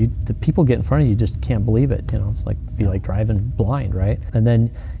front of him. The people get in front of you, just can't believe it. It's like like driving blind, right? And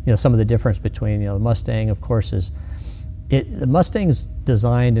then some of the difference between the Mustang, of course, is the Mustang's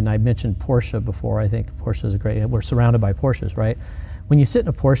designed, and I mentioned Porsche before. I think Porsche is we're surrounded by Porsches, right? When you sit in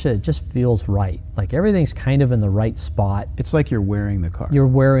a Porsche, it just feels right. Like everything's kind of in the right spot. It's like you're wearing the car. You're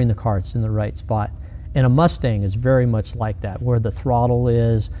wearing the car. It's in the right spot. And a Mustang is very much like that, where the throttle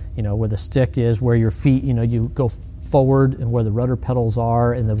is, where the stick is, where your feet, you go forward, and where the rudder pedals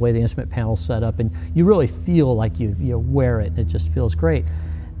are, and the way the instrument panel's set up, and you really feel like you wear it. It just feels great.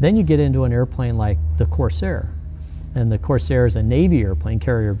 Then you get into an airplane like the Corsair. And the Corsair is a Navy airplane,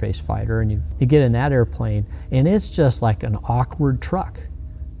 carrier-based fighter, and you get in that airplane, and it's just like an awkward truck,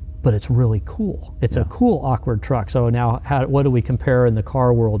 but it's really cool. It's a cool, awkward truck. So now, what do we compare in the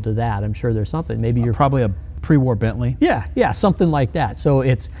car world to that? I'm sure there's something. Maybe you're probably a pre-war Bentley. Yeah, something like that. So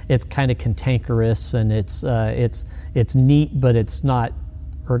it's kind of cantankerous, and it's neat, but it's not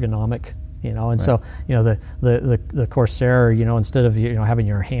ergonomic. So the Corsair, instead of having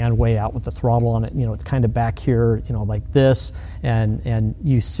your hand way out with the throttle on it, it's kind of back here, like this, and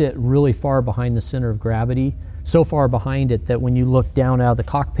you sit really far behind the center of gravity, so far behind it that when you look down out of the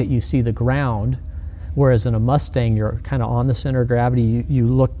cockpit, you see the ground. Whereas in a Mustang, you're kind of on the center of gravity. You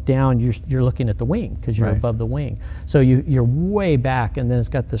look down, you're looking at the wing because you're above the wing. So you're way back, and then it's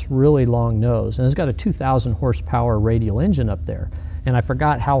got this really long nose, and it's got a 2,000 horsepower radial engine up there. And I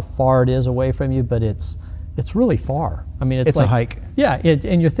forgot how far it is away from you, but it's really far. I mean, it's like a hike. Yeah,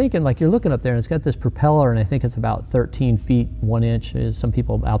 and you're thinking, like, you're looking up there, and it's got this propeller, and I think it's about 13 feet 1 inch. Some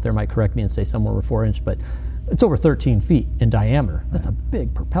people out there might correct me and say somewhere over 4 inch, but it's over 13 feet in diameter. That's a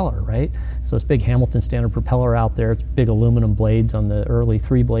big propeller, right? So it's big Hamilton standard propeller out there. It's big aluminum blades on the early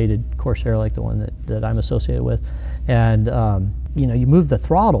 3-bladed Corsair, like the one that I'm associated with. And you move the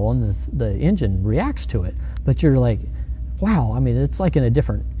throttle, and the engine reacts to it, but you're like, wow, I mean, it's like in a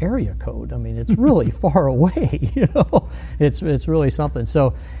different area code. I mean, it's really far away, It's really something.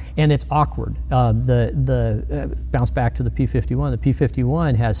 So, and it's awkward. Bounce back to the P-51. The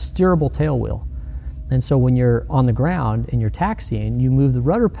P-51 has steerable tail wheel. And so when you're on the ground and you're taxiing, you move the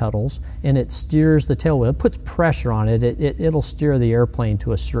rudder pedals, and it steers the tail wheel. It puts pressure on it. It'll steer the airplane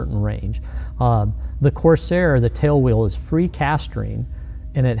to a certain range. The Corsair, the tail wheel is free castering,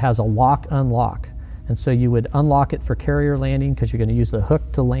 and it has a lock-unlock. And so you would unlock it for carrier landing because you're going to use the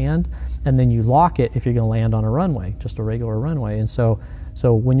hook to land, and then you lock it if you're going to land on a runway, just a regular runway. And so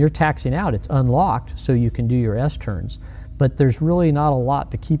when you're taxiing out, it's unlocked so you can do your S-turns. But there's really not a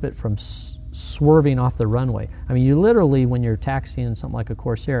lot to keep it from swerving off the runway. I mean, you literally, when you're taxiing something like a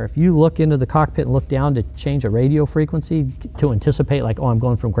Corsair, if you look into the cockpit and look down to change a radio frequency to anticipate, like, I'm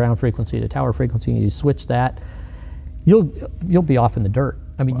going from ground frequency to tower frequency, and you switch that, you'll be off in the dirt.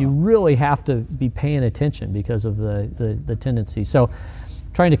 I mean, You really have to be paying attention because of the tendency. So,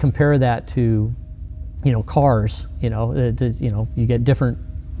 trying to compare that to, cars. You get different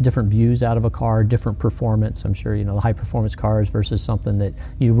views out of a car, different performance. I'm sure the high performance cars versus something that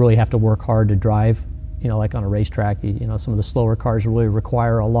you really have to work hard to drive. Like on a racetrack, some of the slower cars really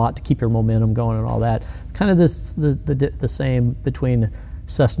require a lot to keep your momentum going and all that. Kind of the same between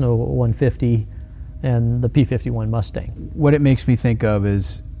Cessna 150 and the P-51 Mustang. What it makes me think of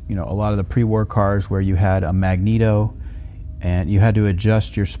is, a lot of the pre-war cars where you had a magneto and you had to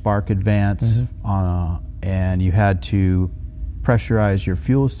adjust your spark advance, and you had to pressurize your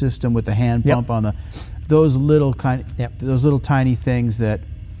fuel system with the hand pump on those little tiny things that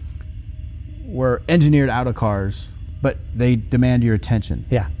were engineered out of cars, but they demand your attention.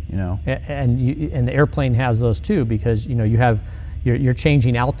 Yeah, and the airplane has those too, because you're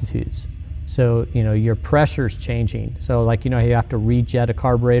changing altitudes. So, your pressure's changing. So, like, you have to rejet a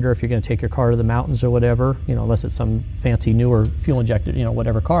carburetor if you're going to take your car to the mountains or whatever, unless it's some fancy newer fuel injected,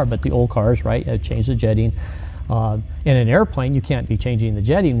 whatever car. But the old cars, right, change the jetting. In an airplane, you can't be changing the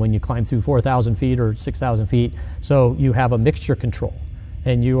jetting when you climb through 4,000 feet or 6,000 feet. So you have a mixture control.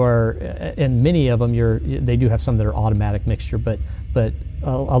 And and many of them, they do have some that are automatic mixture, but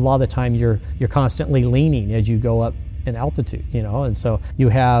a lot of the time you're constantly leaning as you go up in altitude, and so you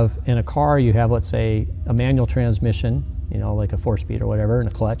have, in a car, you have, let's say, a manual transmission, like a 4-speed or whatever, and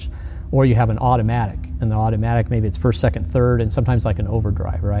a clutch, or you have an automatic, and the automatic, maybe it's first, second, third, and sometimes like an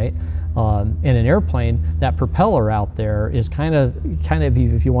overdrive, right? In an airplane, that propeller out there is kind of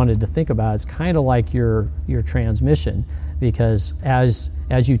if you wanted to think about it, it's kind of like your transmission, because as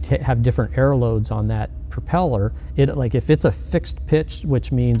you have different air loads on that propeller, like if it's a fixed pitch,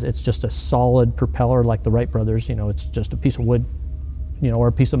 which means it's just a solid propeller like the Wright brothers, it's just a piece of wood, or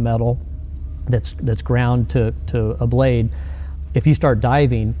a piece of metal that's ground to a blade. If you start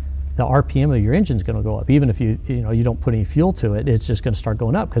diving, the RPM of your engine's going to go up. Even if you don't put any fuel to it, it's just going to start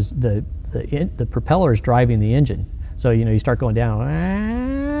going up because the propeller is driving the engine. So you start going down,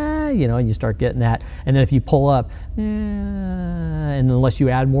 and you start getting that. And then if you pull up, and unless you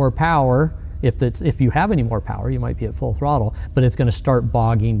add more power, if you have any more power, you might be at full throttle, but it's going to start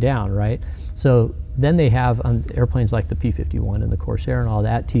bogging down, right? So then they have on airplanes like the P-51 and the Corsair and all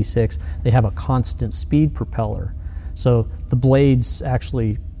that, T-6, they have a constant speed propeller. So the blades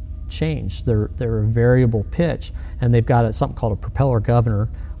actually change. They're a variable pitch, and they've got something called a propeller governor.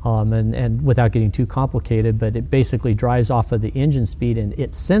 And without getting too complicated, but it basically drives off of the engine speed, and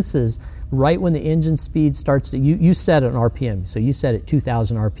it senses right when the engine speed starts to, you set an RPM, so you set it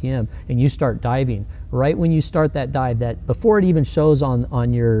 2,000 RPM, and you start diving. Right when you start that dive, that before it even shows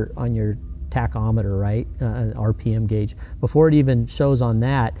on your tachometer, right, RPM gauge, before it even shows on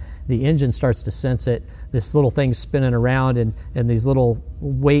that, the engine starts to sense it. This little thing's spinning around, and these little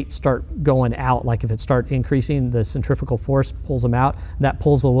weights start going out. Like if it starts increasing, the centrifugal force pulls them out. That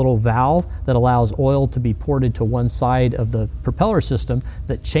pulls a little valve that allows oil to be ported to one side of the propeller system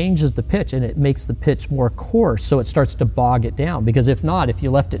that changes the pitch, and it makes the pitch more coarse, so it starts to bog it down. Because if not, if you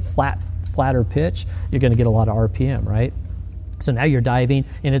left it flatter pitch, you're going to get a lot of RPM, right? So now you're diving,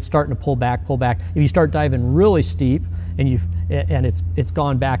 and it's starting to pull back. If you start diving really steep, and it's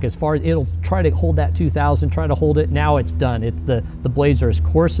gone back as far, it'll try to hold that 2,000, try to hold it. Now it's done. It's the blades are as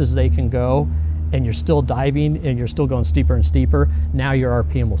coarse as they can go, and you're still diving, and you're still going steeper and steeper. Now your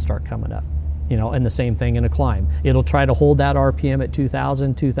RPM will start coming up. And the same thing in a climb. It'll try to hold that RPM at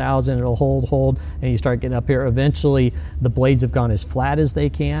 2,000, it'll hold, and you start getting up here. Eventually, the blades have gone as flat as they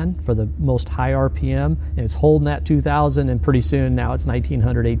can for the most high RPM, and it's holding that 2,000, and pretty soon now it's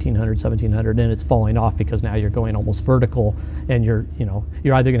 1,900, 1,800, 1,700, and it's falling off because now you're going almost vertical, and you're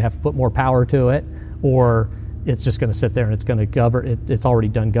either gonna have to put more power to it, or it's just going to sit there and it's going to govern. It's already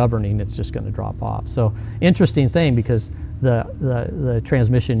done governing. It's just going to drop off. So interesting thing, because the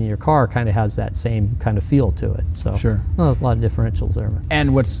transmission in your car kind of has that same kind of feel to it. So sure, a lot of differentials there.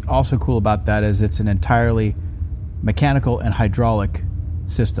 And what's also cool about that is it's an entirely mechanical and hydraulic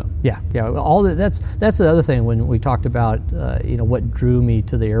system. Yeah. All that's the other thing when we talked about what drew me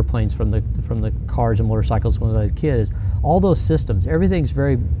to the airplanes from the cars and motorcycles when I was a kid is all those systems. Everything's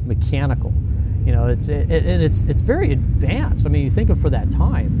very mechanical. It's very advanced. I mean, you think of for that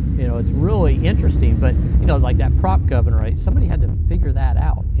time, it's really interesting. But like that prop governor, right? Somebody had to figure that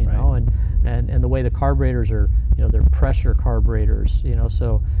out, right. and the way the carburetors are, they're pressure carburetors,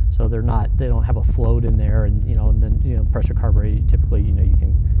 so they don't have a float in there, and then pressure carburetor typically,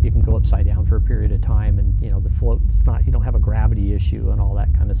 you can go upside down for a period of time, and the float, you don't have a gravity issue and all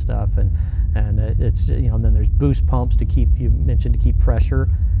that kind of stuff, and it's and then there's boost pumps to keep pressure.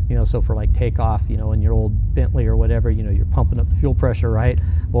 So for like takeoff, in your old Bentley or whatever, you're pumping up the fuel pressure, right?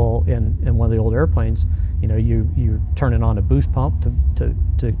 Well, in one of the old airplanes, you're turning on a boost pump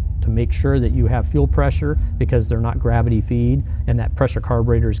to make sure that you have fuel pressure, because they're not gravity feed, and that pressure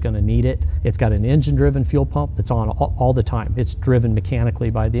carburetor is going to need it. It's got an engine-driven fuel pump that's on all the time. It's driven mechanically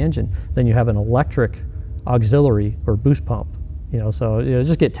by the engine. Then you have an electric auxiliary or boost pump. So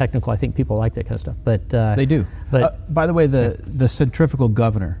just get technical. I think people like that kind of stuff, but they do. But by the way, the centrifugal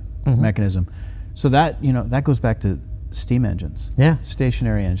governor mechanism, so that that goes back to steam engines,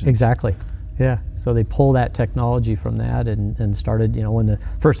 stationary engines. Exactly. Yeah. So they pull that technology from that and started. When the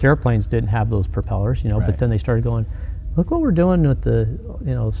first airplanes didn't have those propellers, right. But then they started going, look what we're doing with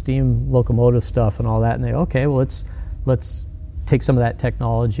the steam locomotive stuff and all that, and let's take some of that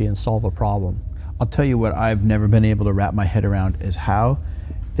technology and solve a problem. I'll tell you what I've never been able to wrap my head around is how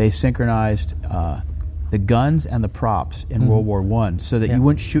they synchronized the guns and the props in World War I so that you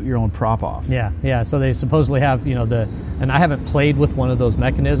wouldn't shoot your own prop off. Yeah. So they supposedly have, and I haven't played with one of those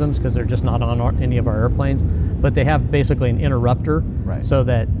mechanisms because they're just not on any of our airplanes, but they have basically an interrupter, right. So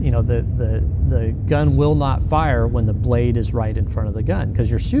that, the gun will not fire when the blade is right in front of the gun, because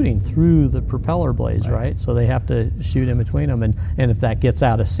you're shooting through the propeller blades, right? So they have to shoot in between them, and if that gets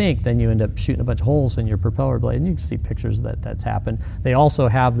out of sync, then you end up shooting a bunch of holes in your propeller blade, and you can see pictures that's happened. They also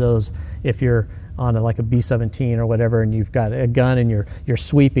have those, if you're on like a B-17 or whatever, and you've got a gun and you're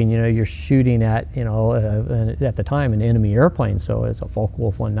sweeping, you're shooting at, at the time an enemy airplane, so it's a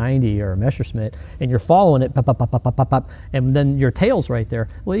Focke-Wulf 190 or a Messerschmitt, and you're following it, pop, pop, pop, pop, pop, pop, and then your tail's right there.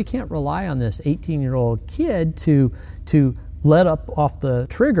 Well, you can't rely on this 18-year-old kid to let up off the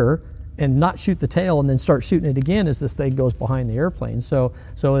trigger and not shoot the tail and then start shooting it again as this thing goes behind the airplane. So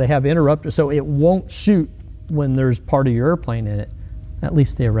they have interrupters, so it won't shoot when there's part of your airplane in it. At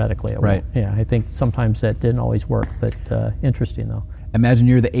least theoretically it won't. Yeah, I think sometimes that didn't always work, but interesting though. Imagine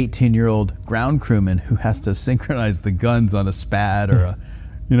you're the 18-year-old ground crewman who has to synchronize the guns on a SPAD or a,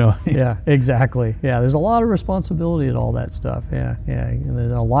 Yeah, exactly. Yeah, there's a lot of responsibility to all that stuff. Yeah.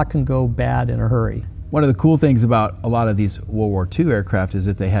 A lot can go bad in a hurry. One of the cool things about a lot of these World War II aircraft is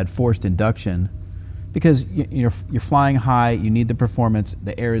that they had forced induction because you're flying high, you need the performance,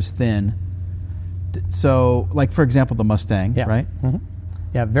 the air is thin. So, like for example, the Mustang, right? Mm-hmm.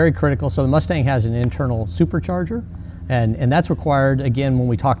 Yeah, very critical. So the Mustang has an internal supercharger, and that's required, again, when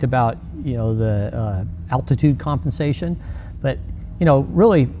we talked about, the altitude compensation. But,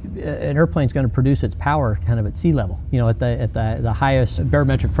 really, an airplane's going to produce its power kind of at sea level, at the highest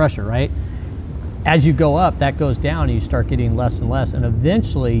barometric pressure, right? As you go up, that goes down, and you start getting less and less, and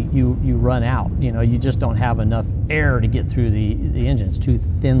eventually you run out. You just don't have enough air to get through the engine. It's too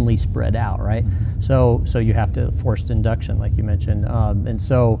thinly spread out, right? So you have to forced induction, like you mentioned. And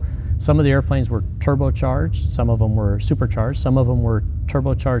so some of the airplanes were turbocharged, some of them were supercharged, some of them were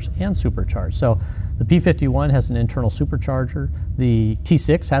turbocharged and supercharged. So the P-51 has an internal supercharger. The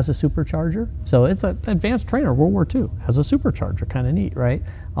T-6 has a supercharger. So it's an advanced trainer. World War II has a supercharger. Kind of neat, right?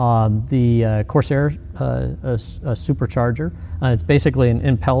 The Corsair a supercharger. It's basically an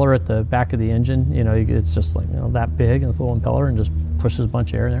impeller at the back of the engine. It's just like that big, and it's a little impeller and just pushes a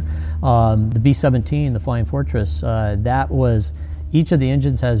bunch of air in there. The B-17, the Flying Fortress, that was... Each of the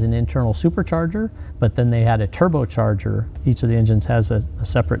engines has an internal supercharger, but then they had a turbocharger. Each of the engines has a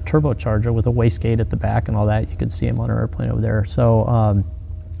separate turbocharger with a wastegate at the back and all that. You can see them on our airplane over there. So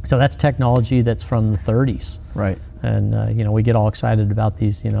that's technology that's from the 30s. Right. And we get all excited about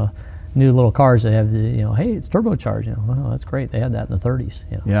these, new little cars that have the, hey, it's turbocharged. Well, that's great. They had that in the 30s.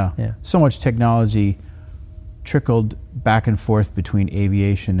 Yeah. So much technology trickled back and forth between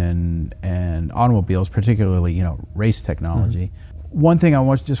aviation and automobiles, particularly race technology. Mm-hmm. One thing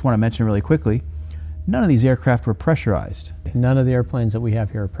I just want to mention really quickly, none of these aircraft were pressurized. None of the airplanes that we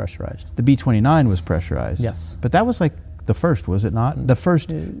have here are pressurized. The B-29 was pressurized. Yes. But that was like the first, was it not? The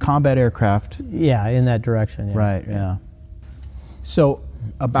first combat aircraft. Yeah, in that direction. Yeah. Right, yeah. So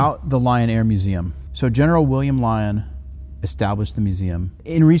about the Lyon Air Museum. So General William Lyon established the museum.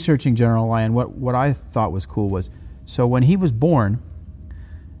 In researching General Lyon, what I thought was cool was, so when he was born,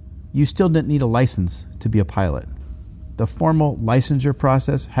 you still didn't need a license to be a pilot. The formal licensure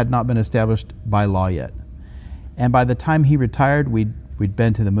process had not been established by law yet. And by the time he retired, we'd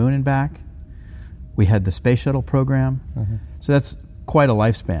been to the moon and back. We had the space shuttle program. Mm-hmm. So that's quite a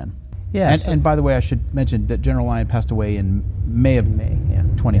lifespan. Yeah. And by the way, I should mention that General Lyon passed away in May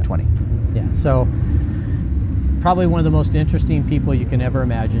 2020. Yeah. So probably one of the most interesting people you can ever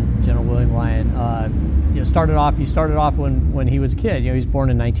imagine, General William Lyon. You started off when he was a kid. He was born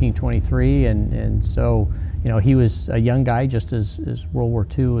in 1923, and so he was a young guy just as World War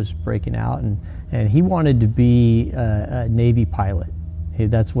II was breaking out, and he wanted to be a Navy pilot.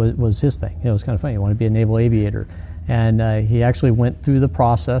 That's what was his thing. It was kind of funny. He wanted to be a naval aviator, and he actually went through the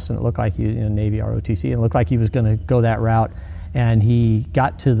process, and it looked like he, Navy ROTC, and it looked like he was going to go that route, and he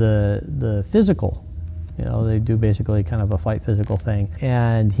got to the physical. They do basically kind of a flight physical thing,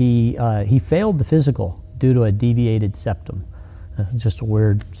 and he failed the physical due to a deviated septum. Just a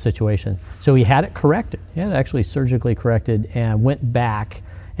weird situation. So he had it corrected. He had it actually surgically corrected and went back,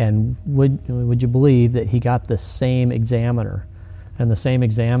 and would you believe that he got the same examiner, and the same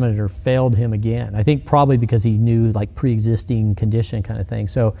examiner failed him again. I think probably because he knew like pre-existing condition kind of thing.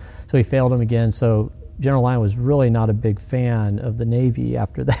 So he failed him again. So General Lyon was really not a big fan of the Navy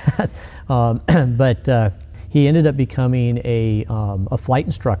after that, but he ended up becoming a flight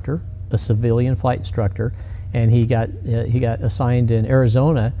instructor, a civilian flight instructor, and he got assigned in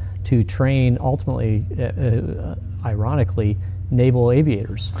Arizona to train ultimately, ironically, naval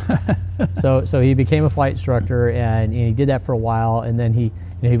aviators. so he became a flight instructor, and he did that for a while, and then he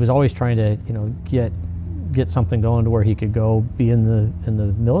was always trying to get something going to where he could go be in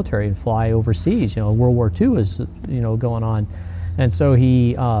the military and fly overseas. World War II is going on, and so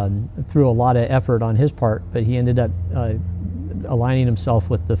he threw a lot of effort on his part, but he ended up aligning himself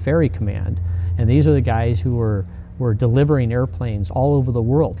with the Ferry Command, and these are the guys who were were delivering airplanes all over the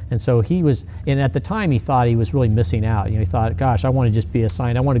world. And so and at the time he thought he was really missing out. He thought, gosh, I want to just be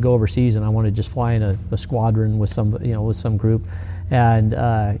assigned, I want to go overseas and I want to just fly in a squadron with some group.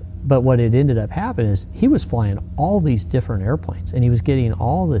 And but what had ended up happening is he was flying all these different airplanes and he was getting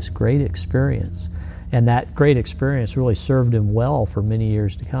all this great experience. And that great experience really served him well for many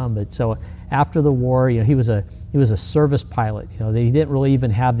years to come. But so after the war, he was a service pilot. He didn't really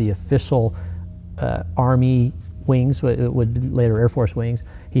even have the official Army wings, it would be later Air Force wings.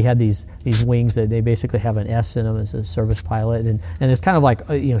 He had these wings that they basically have an S in them as a service pilot, and it's kind of like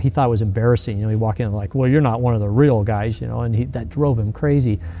he thought it was embarrassing. He walked in like, well, you're not one of the real guys, and that drove him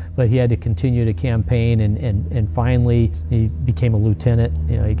crazy. But he had to continue to campaign, and finally he became a lieutenant.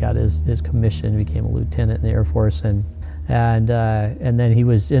 He got his commission, became a lieutenant in the Air Force, and then he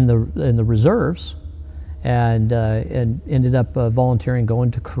was in the reserves, and ended up volunteering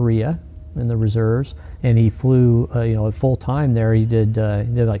going to Korea in the reserves, and he flew at full time there. He did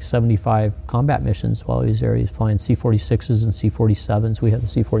like 75 combat missions while he was there. He was flying C-46s and C-47s. We have the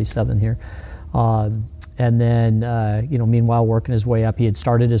C-47 here, and then meanwhile working his way up. He had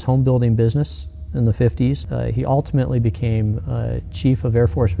started his home building business in the 50s. He ultimately became Chief of Air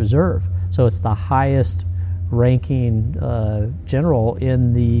Force Reserve, so it's the highest ranking general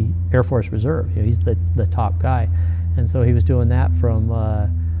in the Air Force Reserve. He's the top guy, and so he was doing that from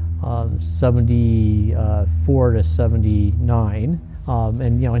 74 to 79,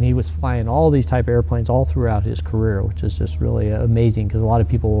 and he was flying all these type of airplanes all throughout his career, which is just really amazing because a lot of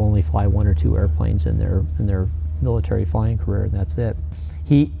people will only fly one or two airplanes in their military flying career, and that's it.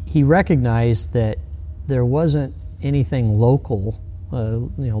 He recognized that there wasn't anything local,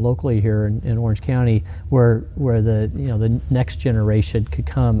 locally here in Orange County, where the next generation could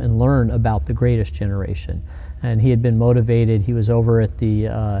come and learn about the greatest generation. And he had been motivated. He was over at the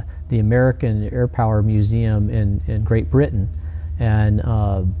American Air Power Museum in Great Britain, and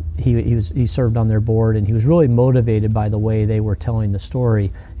he served on their board, and he was really motivated by the way they were telling the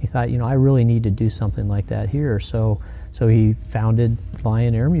story. He thought, I really need to do something like that here. So he founded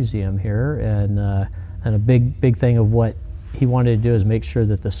Lion Air Museum here, and a big thing of what he wanted to do is make sure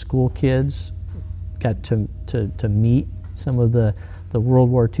that the school kids got to meet some of the World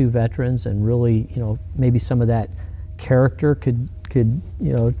War II veterans, and really, maybe some of that character could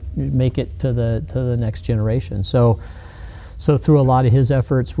make it to the next generation. So through a lot of his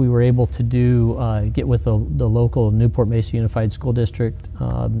efforts, we were able to get with the local Newport Mesa Unified School District.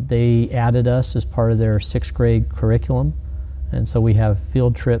 They added us as part of their 6th grade curriculum. And so we have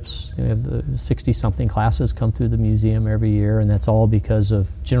field trips. We have 60-something classes come through the museum every year, and that's all because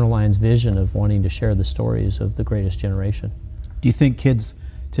of General Lion's vision of wanting to share the stories of the greatest generation. Do you think kids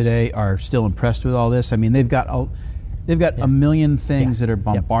today are still impressed with all this? I mean, they've got a million things that are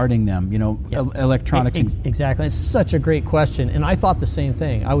bombarding them, electronics. Exactly. It's such a great question, and I thought the same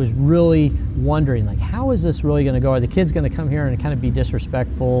thing. I was really wondering, how is this really going to go? Are the kids going to come here and kind of be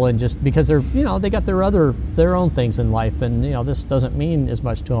disrespectful, and just because they're, they got their own things in life, and this doesn't mean as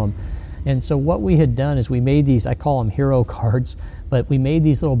much to them. And so what we had done is we made these, I call them hero cards, but we made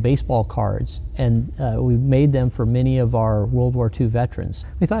these little baseball cards, and we made them for many of our World War II veterans.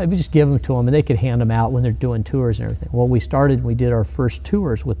 We thought if we just give them to them and they could hand them out when they're doing tours and everything. Well, we did our first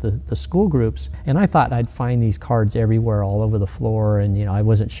tours with the school groups, and I thought I'd find these cards everywhere, all over the floor, and I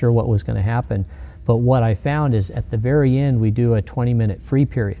wasn't sure what was going to happen. But what I found is at the very end, we do a 20-minute free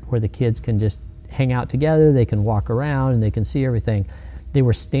period where the kids can just hang out together, they can walk around, and they can see everything. They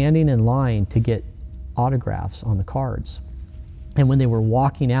were standing in line to get autographs on the cards. And when they were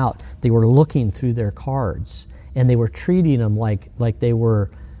walking out, they were looking through their cards, and they were treating them like they were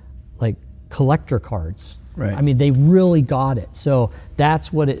like collector cards. Right. I mean, they really got it. So that's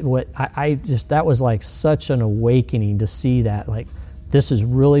that was like such an awakening to see that, like, this is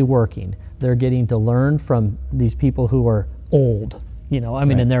really working. They're getting to learn from these people who are old.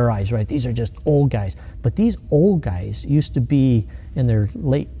 In their eyes, right? These are just old guys. But these old guys used to be in their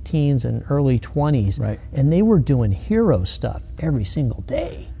late teens and early 20s, right? And they were doing hero stuff every single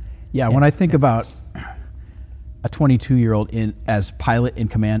day. Yeah, when I think about a 22-year-old as pilot in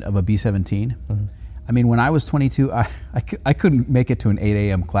command of a B-17, mm-hmm. I mean, when I was 22, I couldn't make it to an 8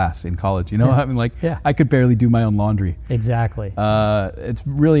 a.m. class in college. I mean, I could barely do my own laundry. Exactly. It's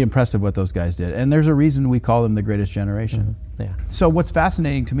really impressive what those guys did. And there's a reason we call them the greatest generation. Mm-hmm. Yeah. So what's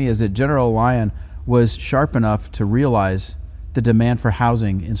fascinating to me is that General Lyon was sharp enough to realize the demand for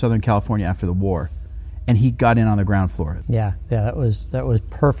housing in Southern California after the war, and he got in on the ground floor. Yeah, that was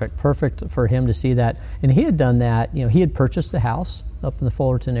perfect for him to see that. And he had done that. He had purchased the house up in the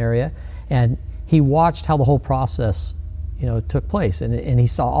Fullerton area, and he watched how the whole process, took place, and he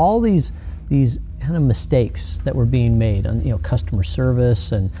saw all these kind of mistakes that were being made on, you know, customer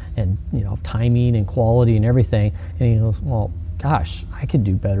service and you know, timing and quality and everything. And he goes, well, gosh, I could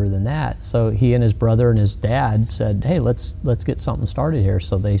do better than that. So he and his brother and his dad said, hey, let's get something started here.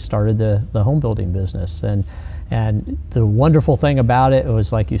 So they started the home building business. And the wonderful thing about it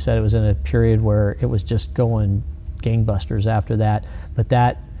was, like you said, it was in a period where it was just going gangbusters after that. But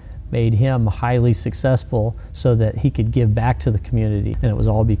that made him highly successful so that he could give back to the community. And it was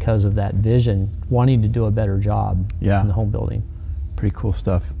all because of that vision, wanting to do a better job in the home building. Pretty cool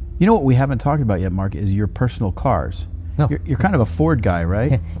stuff. You know what we haven't talked about yet, Mark, is your personal cars. No. You're kind of a Ford guy,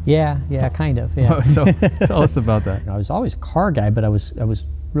 right? Yeah, kind of. Yeah. So tell us about that. I was always a car guy, but I was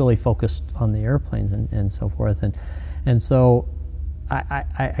really focused on the airplanes and so forth. And so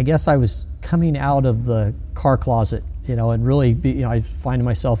I guess I was coming out of the car closet, you know, and really, I was finding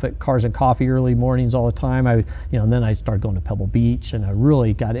myself at Cars and Coffee early mornings all the time. And then I started going to Pebble Beach, and I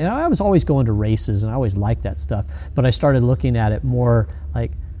really got it. And I was always going to races, and I always liked that stuff. But I started looking at it more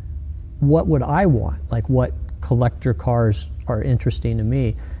like, what would I want? Like, what collector cars are interesting to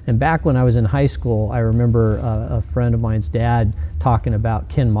me. And back when I was in high school, I remember a friend of mine's dad talking about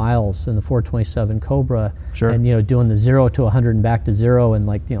Ken Miles in the 427 Cobra, and doing the 0 to 100 and back to 0 in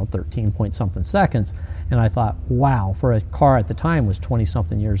 13 point something seconds. And I thought, wow, for a car at the time was 20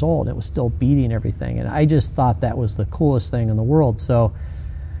 something years old, it was still beating everything. And I just thought that was the coolest thing in the world. So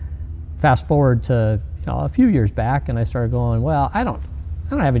fast forward to a few years back, and I started going, well, I don't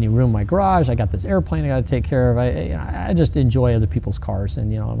have any room in my garage. I got this airplane I got to take care of. I just enjoy other people's cars and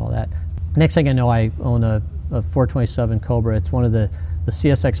and all that. Next thing I know, I own a 427 Cobra. It's one of the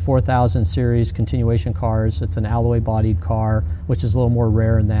CSX 4000 series continuation cars. It's an alloy bodied car, which is a little more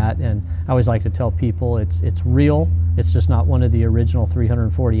rare than that. And I always like to tell people it's real. It's just not one of the original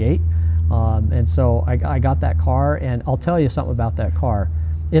 348. And so I got that car, and I'll tell you something about that car.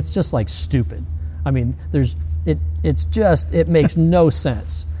 It's just like stupid. I mean, it makes no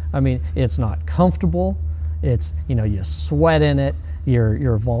sense. I mean, it's not comfortable. It's, you sweat in it.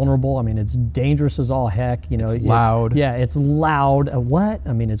 You're vulnerable. I mean, it's dangerous as all heck. It's loud. Yeah, it's loud. What?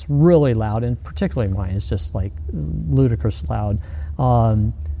 I mean, it's really loud, and particularly mine. It's just like ludicrous loud.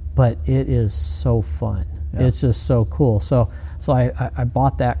 But it is so fun. Yeah. It's just so cool. So I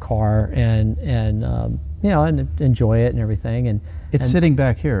bought that car and enjoy it and everything. And it's sitting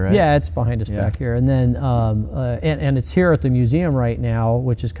back here, right? Yeah, it's behind us back here. And then and it's here at the museum right now,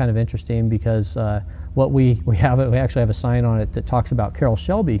 which is kind of interesting because what we actually have a sign on it that talks about Carroll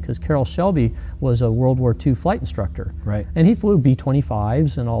Shelby, because Carroll Shelby was a World War II flight instructor. Right. And he flew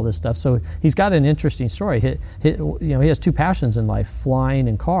B-25s and all this stuff. So he's got an interesting story. He has two passions in life: flying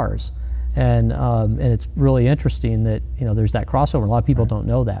and cars. And it's really interesting that there's that crossover. A lot of people don't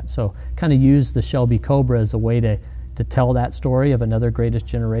know that. So kind of use the Shelby Cobra as a way to tell that story of another greatest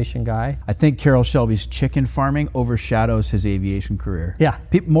generation guy. I think Carroll Shelby's chicken farming overshadows his aviation career. Yeah.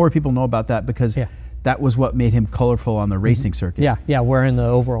 More people know about that because that was what made him colorful on the racing circuit. Yeah, wearing the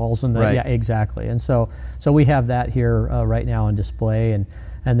overalls and yeah, exactly. And so we have that here right now on display.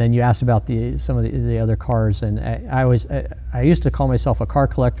 And then you asked about some of the other cars, and I used to call myself a car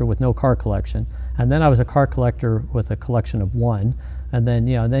collector with no car collection, and then I was a car collector with a collection of one, and then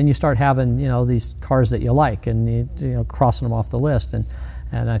then you start having these cars that you like, and you crossing them off the list,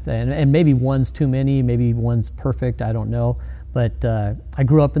 and maybe one's too many, maybe one's perfect, I don't know. But I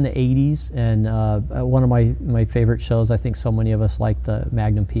grew up in the 80s, and one of my favorite shows, I think so many of us like the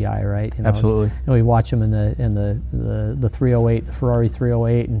Magnum PI, right? Absolutely. We watch them in the 308, the Ferrari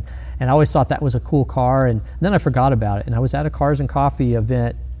 308, and I always thought that was a cool car, and then I forgot about it. And I was at a Cars and Coffee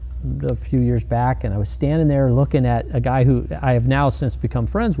event a few years back, and I was standing there looking at a guy who I have now since become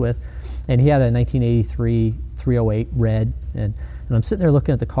friends with, and he had a 1983 308 red, and I'm sitting there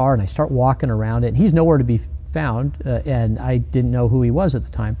looking at the car, and I start walking around it, and he's nowhere to be found, and I didn't know who he was at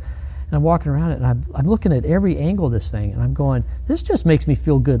the time. And I'm walking around it, and I'm looking at every angle of this thing, and I'm going, this just makes me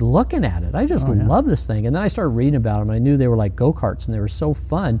feel good looking at it. I just love this thing. And then I started reading about them. I knew they were like go-karts, and they were so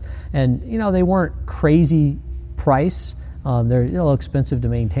fun. And they weren't crazy price. They're a little expensive to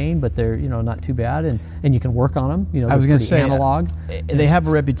maintain, but they're not too bad, and you can work on them. I was going to say analog. They have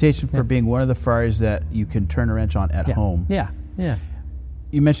a reputation for being one of the Ferraris that you can turn a wrench on at home. Yeah.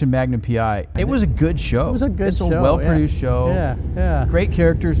 You mentioned Magnum PI. It was a good show. It was a good show. It's a well-produced show. Yeah. Great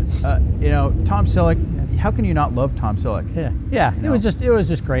characters. Tom Selleck. How can you not love Tom Selleck? Yeah. It was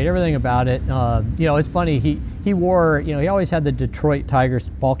just great. Everything about it. It's funny. He wore. He always had the Detroit Tigers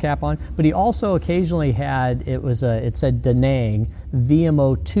ball cap on, but he also occasionally had. It said Da Nang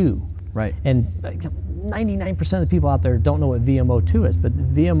VMO2. Right. And 99% of the people out there don't know what VMO2 is, but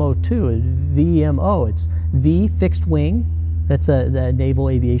VMO2 is VMO. It's V fixed wing. That's the naval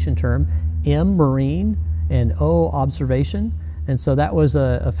aviation term. M Marine and O Observation. And so that was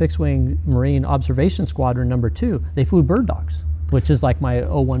a fixed-wing Marine Observation Squadron number 2. They flew bird dogs, which is like my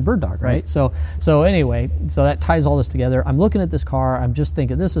O1 bird dog, right? So anyway, so that ties all this together. I'm looking at this car. I'm just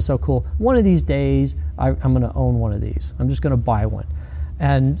thinking, this is so cool. One of these days, I'm going to own one of these. I'm just going to buy one.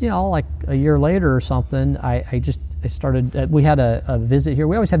 And, like a year later or something, I started, we had a visit here.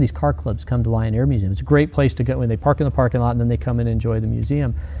 We always have these car clubs come to Lion Air Museum. It's a great place to go when they park in the parking lot and then they come and enjoy the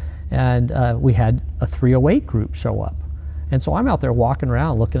museum. And we had a 308 group show up. And so I'm out there walking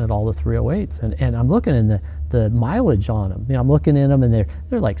around looking at all the 308s, and I'm looking in the mileage on them. I'm looking in them, and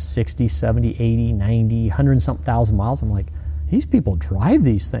they're like 60, 70, 80, 90, 100-something thousand miles. I'm like, these people drive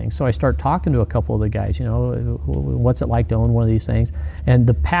these things. So I start talking to a couple of the guys, what's it like to own one of these things? And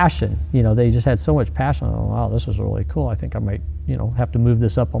the passion, they just had so much passion. Oh, wow, this is really cool. I think I might, have to move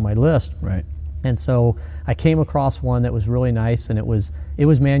this up on my list. Right. And so I came across one that was really nice, and it was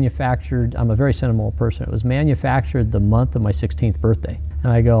manufactured. I'm a very sentimental person. It was manufactured the month of my 16th birthday.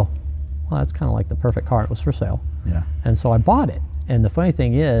 And I go, well, that's kind of like the perfect car. It was for sale. Yeah. And so I bought it. And the funny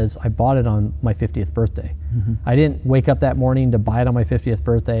thing is, I bought it on my 50th birthday. Mm-hmm. I didn't wake up that morning to buy it on my 50th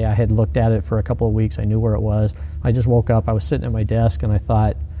birthday. I had looked at it for a couple of weeks. I knew where it was. I just woke up. I was sitting at my desk, and I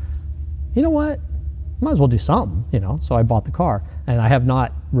thought, you know what? Might as well do something, So I bought the car, and I have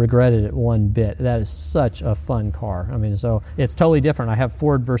not regretted it one bit. That is such a fun car. I mean, so it's totally different. I have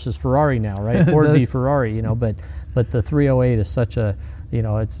Ford versus Ferrari now, right? Ford v Ferrari, but the 308 is such a,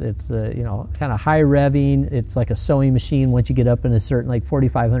 it's kind of high revving. It's like a sewing machine. Once you get up in a certain, like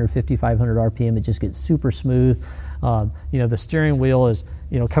 4,500, 5,500 RPM, it just gets super smooth. The steering wheel is,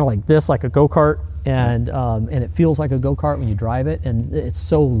 kind of like this, like a go-kart, and it feels like a go-kart when you drive it, and it's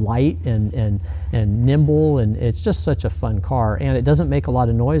so light and nimble, and it's just such a fun car, and it doesn't make a lot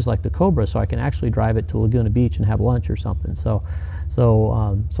of noise like the Cobra, so I can actually drive it to Laguna Beach and have lunch or something. So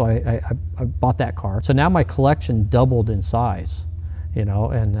I bought that car. So now my collection doubled in size, and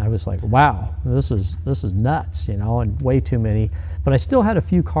I was like, wow, this is nuts, and way too many. But I still had a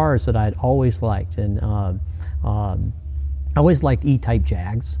few cars that I'd always liked, and I always liked E-type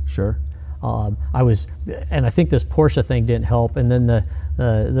Jags. Sure. And I think this Porsche thing didn't help. And then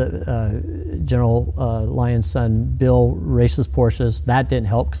the General Lyon's son Bill races Porsches. That didn't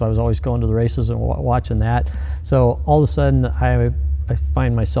help because I was always going to the races and watching that. So all of a sudden, I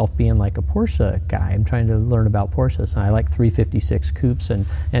find myself being like a Porsche guy. I'm trying to learn about Porsches, and I like 356 coupes and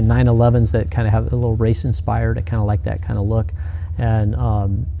 911s that kind of have a little race inspired. I kind of like that kind of look.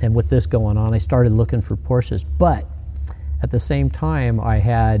 And with this going on, I started looking for Porsches, but at the same time, I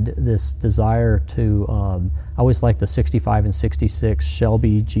had this desire to, I always liked the 65 and 66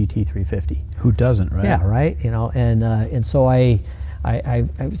 Shelby GT350. Who doesn't, right? Yeah, right. And so I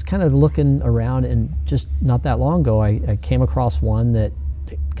was kind of looking around, and just not that long ago, I came across one that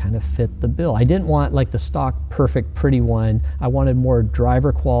kind of fit the bill. I didn't want like the stock perfect pretty one. I wanted more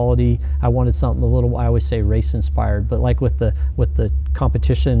driver quality. I wanted something a little, I always say race inspired, but like with the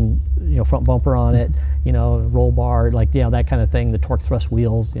competition, front bumper on it, roll bar, like that kind of thing, the torque thrust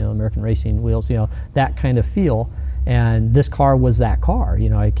wheels, American racing wheels, that kind of feel. And this car was that car.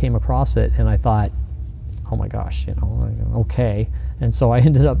 I came across it and I thought, oh my gosh, okay. And so I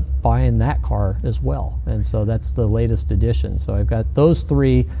ended up buying that car as well. And so that's the latest edition. So I've got those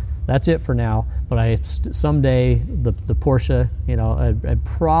three. That's it for now. But someday the Porsche, I'd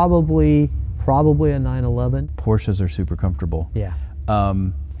probably a 911. Porsches are super comfortable. Yeah.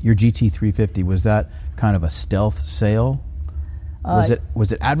 Your GT350, was that kind of a stealth sale? Was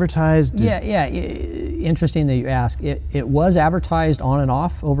it advertised? Yeah. Interesting that you ask. It was advertised on and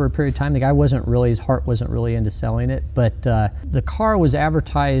off over a period of time. The guy his heart wasn't really into selling it, but the car was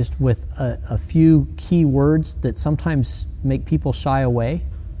advertised with a few key words that sometimes make people shy away.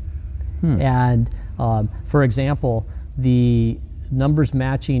 And for example, the numbers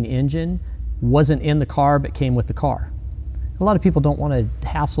matching engine wasn't in the car but came with the car. A lot of people don't want to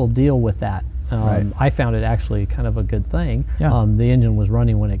hassle deal with that. Right. I found it actually kind of a good thing. Yeah. The engine was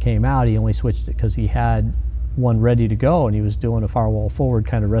running when it came out. He only switched it because he had one ready to go, and he was doing a firewall forward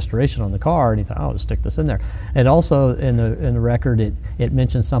kind of restoration on the car, and he thought, oh, I'll just stick this in there. And also in the record, it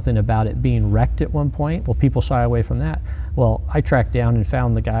mentioned something about it being wrecked at one point. Well, people shy away from that. Well, I tracked down and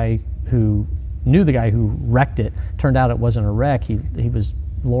found the guy who knew the guy who wrecked it. Turned out it wasn't a wreck. He was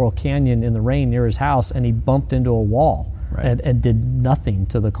Laurel Canyon in the rain near his house, and he bumped into a wall. and did nothing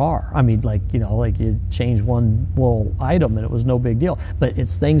to the car. I mean, like you change one little item and it was no big deal. But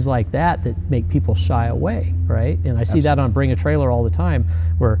it's things like that make people shy away, right? And I see that on Bring a Trailer all the time,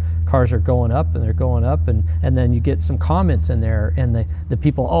 where cars are going up and they're going up, and then you get some comments in there, and the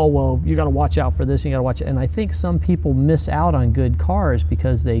people, oh, well, you got to watch out for this, you got to watch it. And I think some people miss out on good cars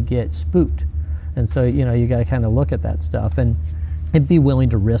because they get spooked. And so, you got to kind of look at that stuff and be willing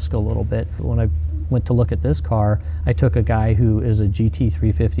to risk a little bit. When I went to look at this car, I took a guy who is a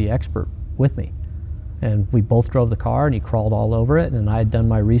GT350 expert with me. And we both drove the car, and he crawled all over it, and I had done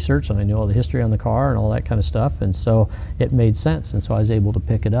my research, and I knew all the history on the car and all that kind of stuff, and so it made sense, and so I was able to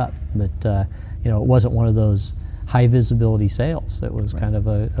pick it up. But, it wasn't one of those high visibility sales. It was kind of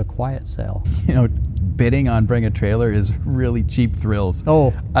a quiet sale. Bidding on Bring a Trailer is really cheap thrills.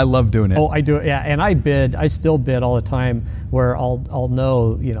 Oh, I love doing it. Oh, I do it, yeah, and I still bid all the time, where I'll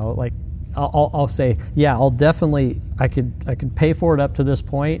know, like, I'll say, yeah, I'll definitely, I could pay for it up to this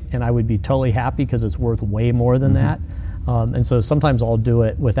point, and I would be totally happy because it's worth way more than that. And so sometimes I'll do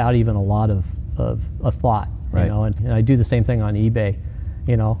it without even a lot of thought, right. And I do the same thing on eBay,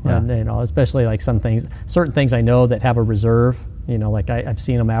 and especially like certain things I know that have a reserve, like I've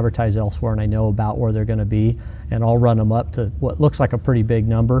seen them advertised elsewhere, and I know about where they're going to be, and I'll run them up to what looks like a pretty big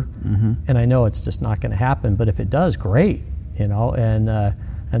number, and I know it's just not going to happen, but if it does, great,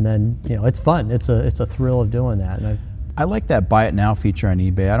 and then it's fun. It's a thrill of doing that. And I like that buy it now feature on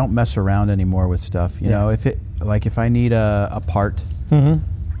eBay. I don't mess around anymore with stuff. If I need a part,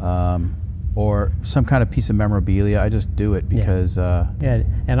 or some kind of piece of memorabilia, I just do it because.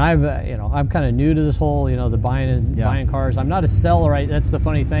 And I'm kind of new to this whole the buying cars. I'm not a seller. That's the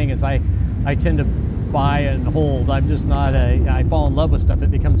funny thing is I tend to buy and hold. I'm just not I fall in love with stuff.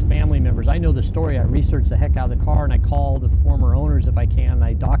 It becomes family members. I know the story. I research the heck out of the car, and I call the former owners if I can. And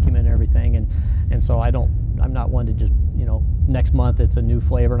I document everything, and so I'm not one to just next month it's a new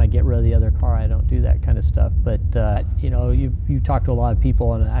flavor and I get rid of the other car. I don't do that kind of stuff. But you talk to a lot of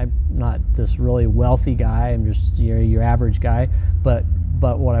people, and I'm not this really wealthy guy. I'm just your average guy. But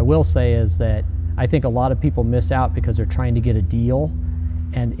what I will say is that I think a lot of people miss out because they're trying to get a deal.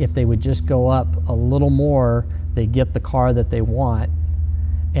 And if they would just go up a little more, they get the car that they want.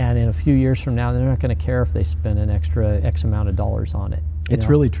 And in a few years from now, they're not going to care if they spend an extra X amount of dollars on it. It's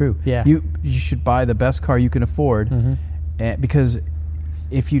really true. Yeah. You should buy the best car you can afford, because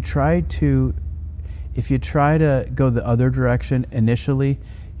if you try to go the other direction initially,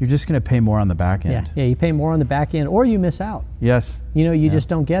 you're just going to pay more on the back end. Yeah, you pay more on the back end, or you miss out. Yes. You just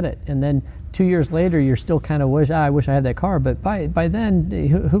don't get it. And then 2 years later, you're still kind of I wish I had that car. But by then,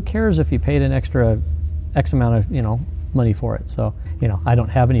 who cares if you paid an extra X amount of money for it? So I don't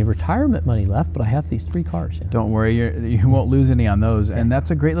have any retirement money left, but I have these 3 cars. Don't worry, you won't lose any on those, and that's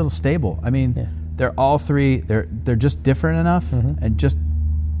a great little stable. I mean, they're all 3. They're just different enough, and just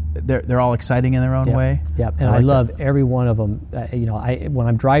they're all exciting in their own way. Yeah, and I love every one of them. When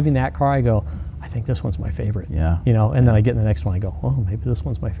I'm driving that car, I go, I think this one's my favorite. Yeah. And then I get in the next one, I go, oh, maybe this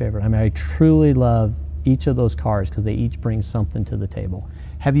one's my favorite. I mean, I truly love each of those cars because they each bring something to the table.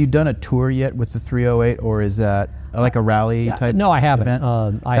 Have you done a tour yet with the 308, or is that like a rally type? No, I haven't.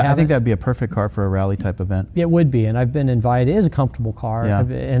 Event? I think that'd be a perfect car for a rally type event. It would be, and I've been invited. It is a comfortable car,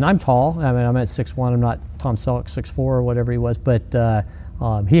 and I'm tall. I mean, I'm at 6'1". I'm not Tom Selleck 6'4" or whatever he was, but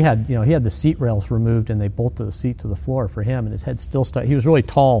he had the seat rails removed, and they bolted the seat to the floor for him, and his head still stuck. He was really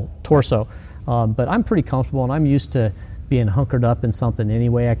tall torso, but I'm pretty comfortable, and I'm used to being hunkered up in something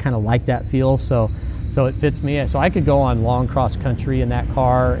anyway. I kind of like that feel, so it fits me. So I could go on long cross country in that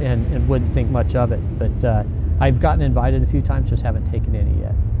car and wouldn't think much of it. But I've gotten invited a few times, just haven't taken any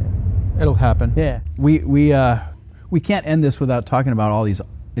yet. Yeah. It'll happen. Yeah. We can't end this without talking about all these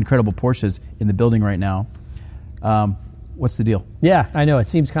incredible Porsches in the building right now. What's the deal? Yeah, I know. It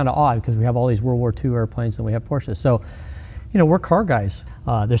seems kind of odd because we have all these World War II airplanes and we have Porsches. So, we're car guys.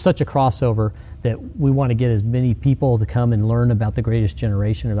 There's such a crossover that we want to get as many people to come and learn about the greatest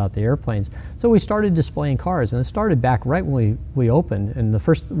generation, about the airplanes. So we started displaying cars, and it started back right when we opened. And the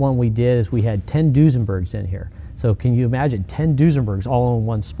first one we did is we had 10 Duesenbergs in here. So can you imagine 10 Duesenbergs all in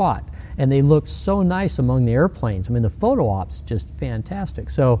one spot? And they looked so nice among the airplanes. I mean, the photo ops just fantastic.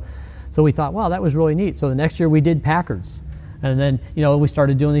 So we thought, wow, that was really neat. So the next year we did Packards. And then, we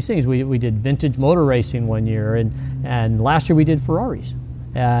started doing these things. We did vintage motor racing one year, and last year we did Ferraris.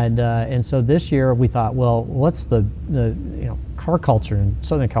 And so this year we thought, well, what's the car culture in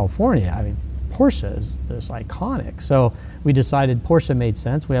Southern California? I mean, Porsche is this iconic. So we decided Porsche made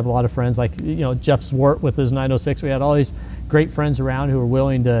sense. We have a lot of friends like, Jeff Zwart with his 906. We had all these great friends around who were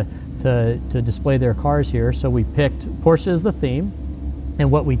willing to display their cars here. So we picked Porsche as the theme. And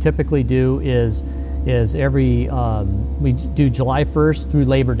what we typically do is is we do July 1st through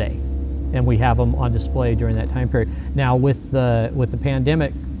Labor Day, and we have them on display during that time period. Now with the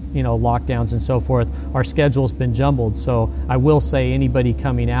pandemic, lockdowns and so forth, our schedule's been jumbled. So I will say anybody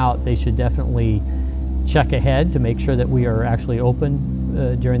coming out, they should definitely check ahead to make sure that we are actually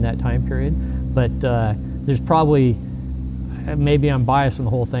open during that time period. But there's probably, maybe I'm biased on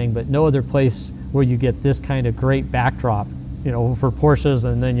the whole thing, but no other place where you get this kind of great backdrop, for Porsches,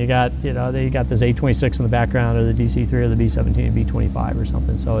 and then you got this A26 in the background, or the DC3 or the B17 and B25 or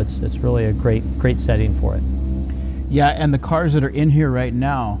something. So it's really a great setting for it. Yeah, and the cars that are in here right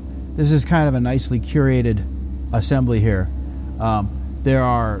now, this is kind of a nicely curated assembly here. There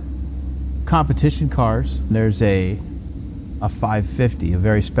are competition cars. There's a 550, a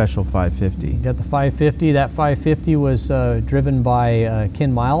very special 550. You got the 550. That 550 was driven by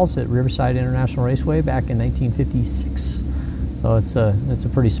Ken Miles at Riverside International Raceway back in 1956. So it's a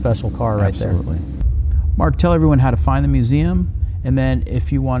pretty special car right there. Absolutely. Mark, tell everyone how to find the museum, and then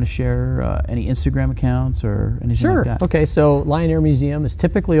if you want to share any Instagram accounts or anything like that. Sure. Okay, so Lion Air Museum is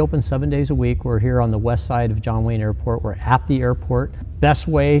typically open 7 days a week. We're here on the west side of John Wayne Airport. We're at the airport. Best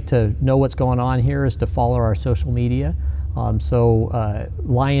way to know what's going on here is to follow our social media.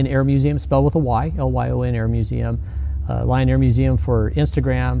 Lion Air Museum, spelled with a Y, Lyon Air Museum. Lion Air Museum for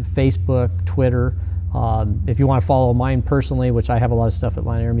Instagram, Facebook, Twitter. If you want to follow mine personally, which I have a lot of stuff at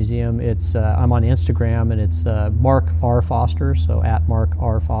Lion Air Museum, I'm on Instagram, and it's Mark R. Foster, so at Mark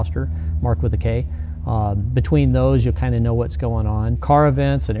R. Foster, Mark with a K. Between those, you'll kind of know what's going on. Car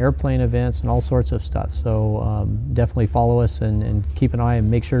events and airplane events and all sorts of stuff. So definitely follow us and keep an eye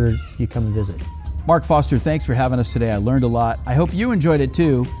and make sure you come and visit. Mark Foster, thanks for having us today. I learned a lot. I hope you enjoyed it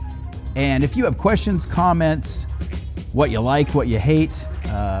too. And if you have questions, comments, what you like, what you hate,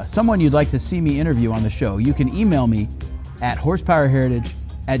 someone you'd like to see me interview on the show, you can email me at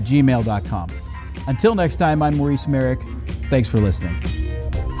horsepowerheritage@gmail.com. Until next time, I'm Maurice Merrick. Thanks for listening.